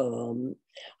AIDS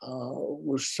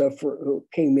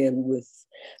came in with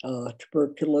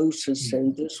tuberculosis,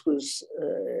 and this was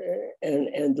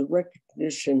and the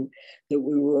recognition that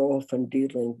we were often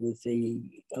dealing with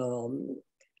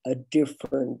a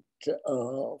different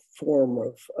form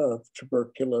of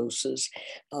tuberculosis,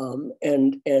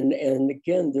 and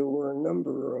again there were a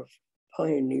number of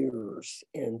pioneers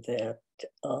in that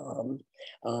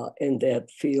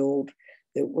field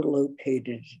that were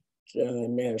located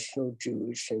National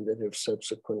Jewish and that have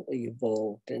subsequently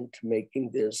evolved into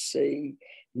making this a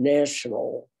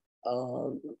national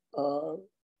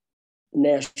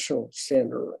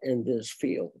center in this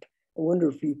field. I wonder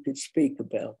if you could speak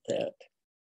about that.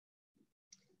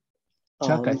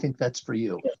 Chuck, I think that's for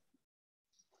you.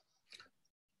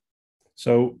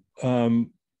 So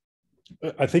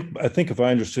I think if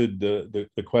I understood the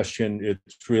question,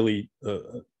 it's really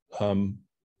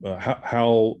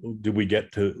how do we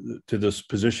get to this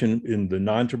position in the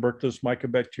non-tuberculous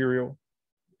mycobacterial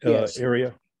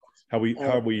area? How we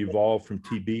evolve from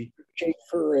TB?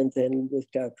 Schaefer and then with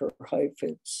Dr.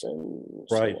 Heifetz and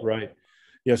right.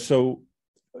 Yeah. So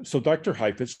Dr.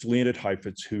 Heifetz, Leonid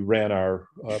Heifetz, who ran our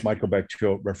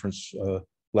mycobacterial reference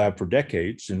lab for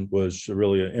decades and was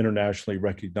really an internationally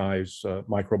recognized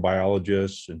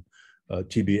microbiologist and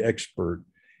TB expert.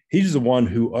 He's the one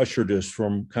who ushered us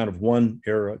from kind of one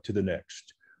era to the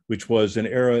next, which was an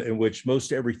era in which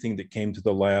most everything that came to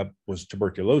the lab was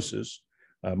tuberculosis,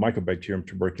 Mycobacterium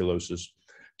tuberculosis,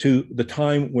 to the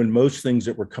time when most things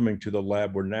that were coming to the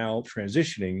lab were now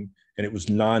transitioning, and it was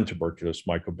non-tuberculous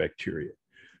mycobacteria.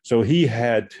 So he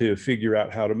had to figure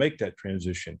out how to make that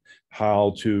transition,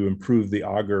 how to improve the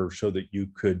agar so that you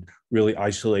could really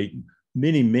isolate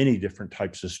many, many different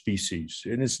types of species.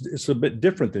 And it's a bit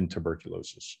different than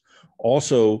tuberculosis.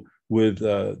 Also, with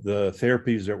the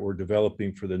therapies that we're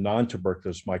developing for the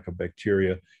non-tuberculous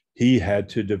mycobacteria, he had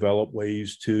to develop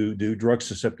ways to do drug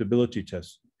susceptibility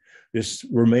testing. This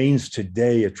remains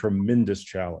today a tremendous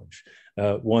challenge,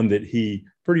 one that he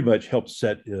pretty much helped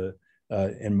set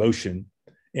in motion.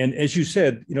 And as you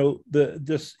said, you know,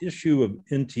 this issue of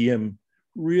NTM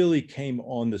really came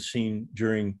on the scene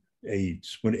during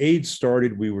AIDS. When AIDS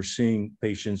started, we were seeing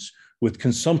patients with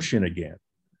consumption again.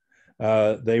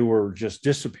 They were just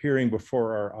disappearing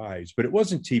before our eyes, but it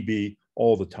wasn't TB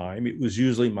all the time. It was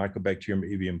usually Mycobacterium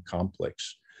avium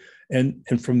complex. And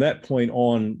from that point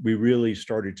on, we really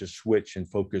started to switch and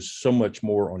focus so much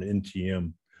more on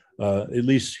NTM, at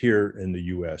least here in the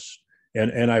US.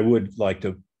 And I would like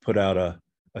to put out a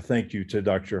thank you to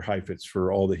Dr. Heifetz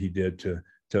for all that he did to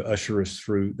usher us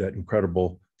through that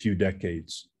incredible few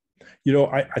decades. You know,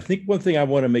 I think one thing I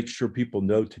want to make sure people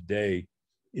know today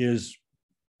is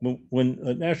when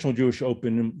National Jewish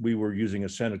opened, we were using a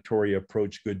sanitary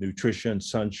approach, good nutrition,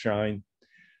 sunshine.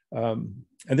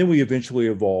 And then we eventually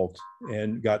evolved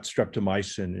and got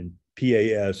streptomycin and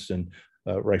PAS and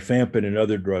rifampin and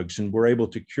other drugs, and we're able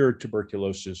to cure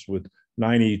tuberculosis with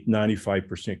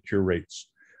 90–95% cure rates.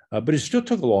 But it still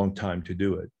took a long time to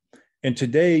do it. And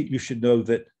today you should know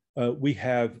that we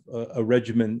have a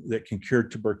regimen that can cure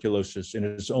tuberculosis, and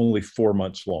it's only 4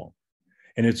 months long,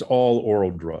 and it's all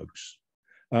oral drugs.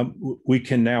 We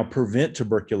can now prevent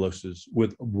tuberculosis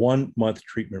with 1 month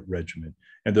treatment regimen,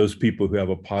 and those people who have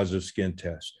a positive skin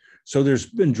test. So there's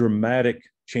been dramatic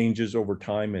changes over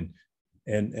time, and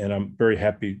I'm very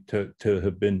happy to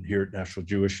have been here at National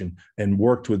Jewish and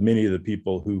worked with many of the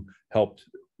people who helped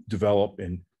develop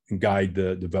and guide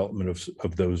the development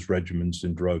of those regimens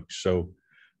and drugs. So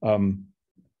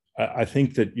I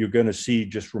think that you're going to see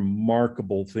just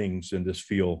remarkable things in this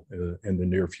field in the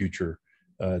near future,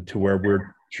 to where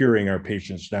we're curing our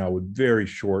patients now with very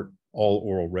short, all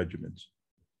oral regimens.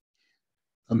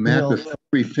 Matt, before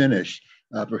we finish,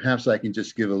 perhaps I can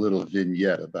just give a little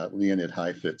vignette about Leonid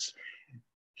Heifetz.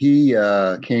 He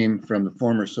came from the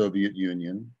former Soviet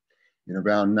Union in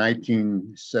around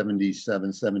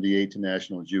 1977, 78 to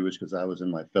National Jewish, because I was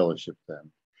in my fellowship then.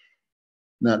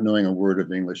 Not knowing a word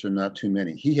of English, or not too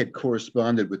many. He had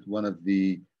corresponded with one of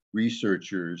the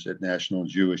researchers at National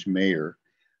Jewish, Mayer,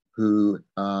 who,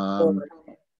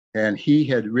 and he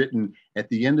had written at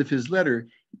the end of his letter,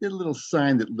 he did a little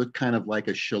sign that looked kind of like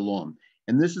a shalom.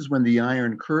 And this is when the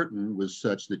Iron Curtain was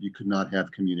such that you could not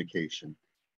have communication.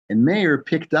 And Mayer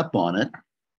picked up on it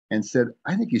and said,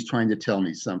 I think he's trying to tell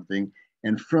me something.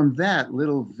 And from that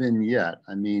little vignette,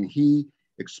 I mean, he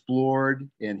explored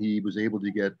and he was able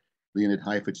to get Leonid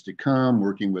Heifetz to come,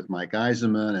 working with Mike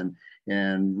Eisenman,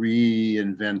 and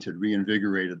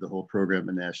reinvigorated the whole program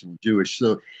at National Jewish.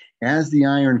 So as the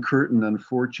Iron Curtain,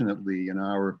 unfortunately, in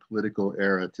our political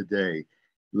era today,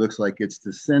 looks like it's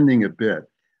descending a bit,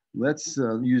 let's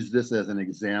use this as an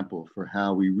example for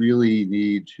how we really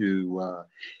need to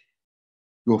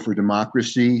go for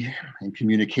democracy and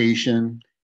communication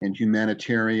and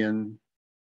humanitarian,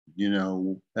 you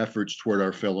know, efforts toward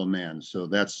our fellow man. So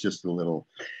that's just a little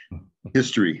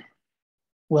history.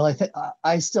 Well, I think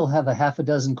I still have a half a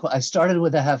dozen. I started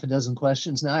with a half a dozen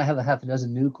questions. Now I have a half a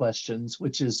dozen new questions,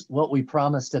 which is what we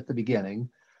promised at the beginning,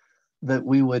 that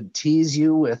we would tease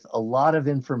you with a lot of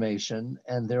information,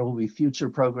 and there will be future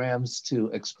programs to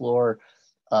explore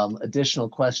additional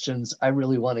questions. I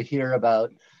really want to hear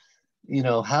about, you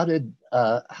know, how did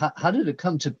it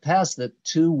come to pass that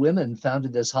 2 women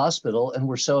founded this hospital and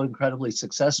were so incredibly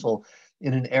successful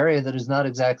in an area that is not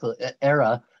exactly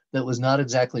that was not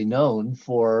exactly known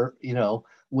for, you know,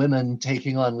 women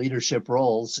taking on leadership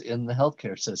roles in the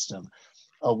healthcare system?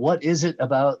 What is it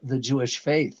about the Jewish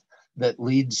faith that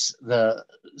leads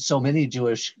so many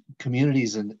Jewish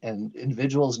communities and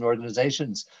individuals and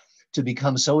organizations to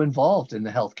become so involved in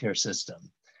the healthcare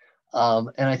system?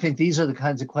 And I think these are the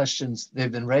kinds of questions, they've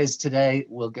been raised today.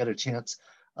 We'll get a chance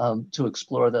to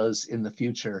explore those in the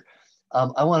future.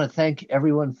 I want to thank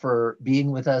everyone for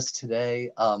being with us today.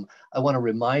 I want to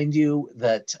remind you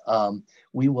that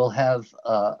we will have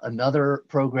another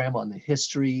program on the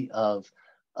history of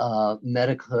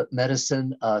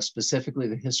medicine, specifically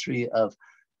the history of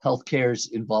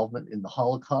healthcare's involvement in the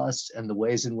Holocaust and the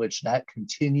ways in which that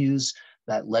continues,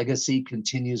 that legacy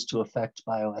continues to affect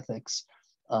bioethics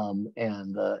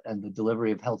and the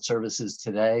delivery of health services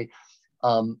today.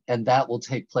 And that will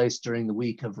take place during the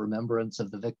week of remembrance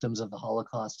of the victims of the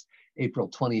Holocaust, April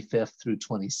 25th through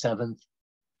 27th.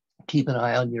 Keep an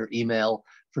eye on your email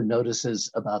for notices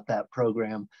about that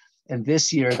program. And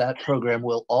this year, that program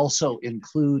will also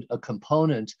include a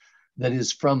component that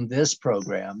is from this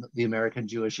program, the American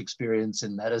Jewish Experience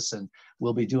in Medicine.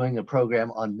 We'll be doing a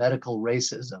program on medical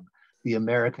racism, the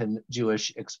American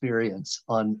Jewish Experience,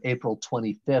 on April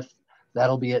 25th.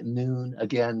 That'll be at noon.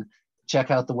 Again, check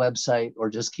out the website or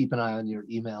just keep an eye on your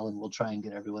email and we'll try and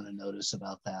get everyone a notice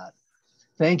about that.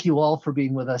 Thank you all for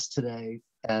being with us today,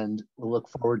 and we'll look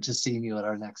forward to seeing you at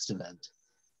our next event.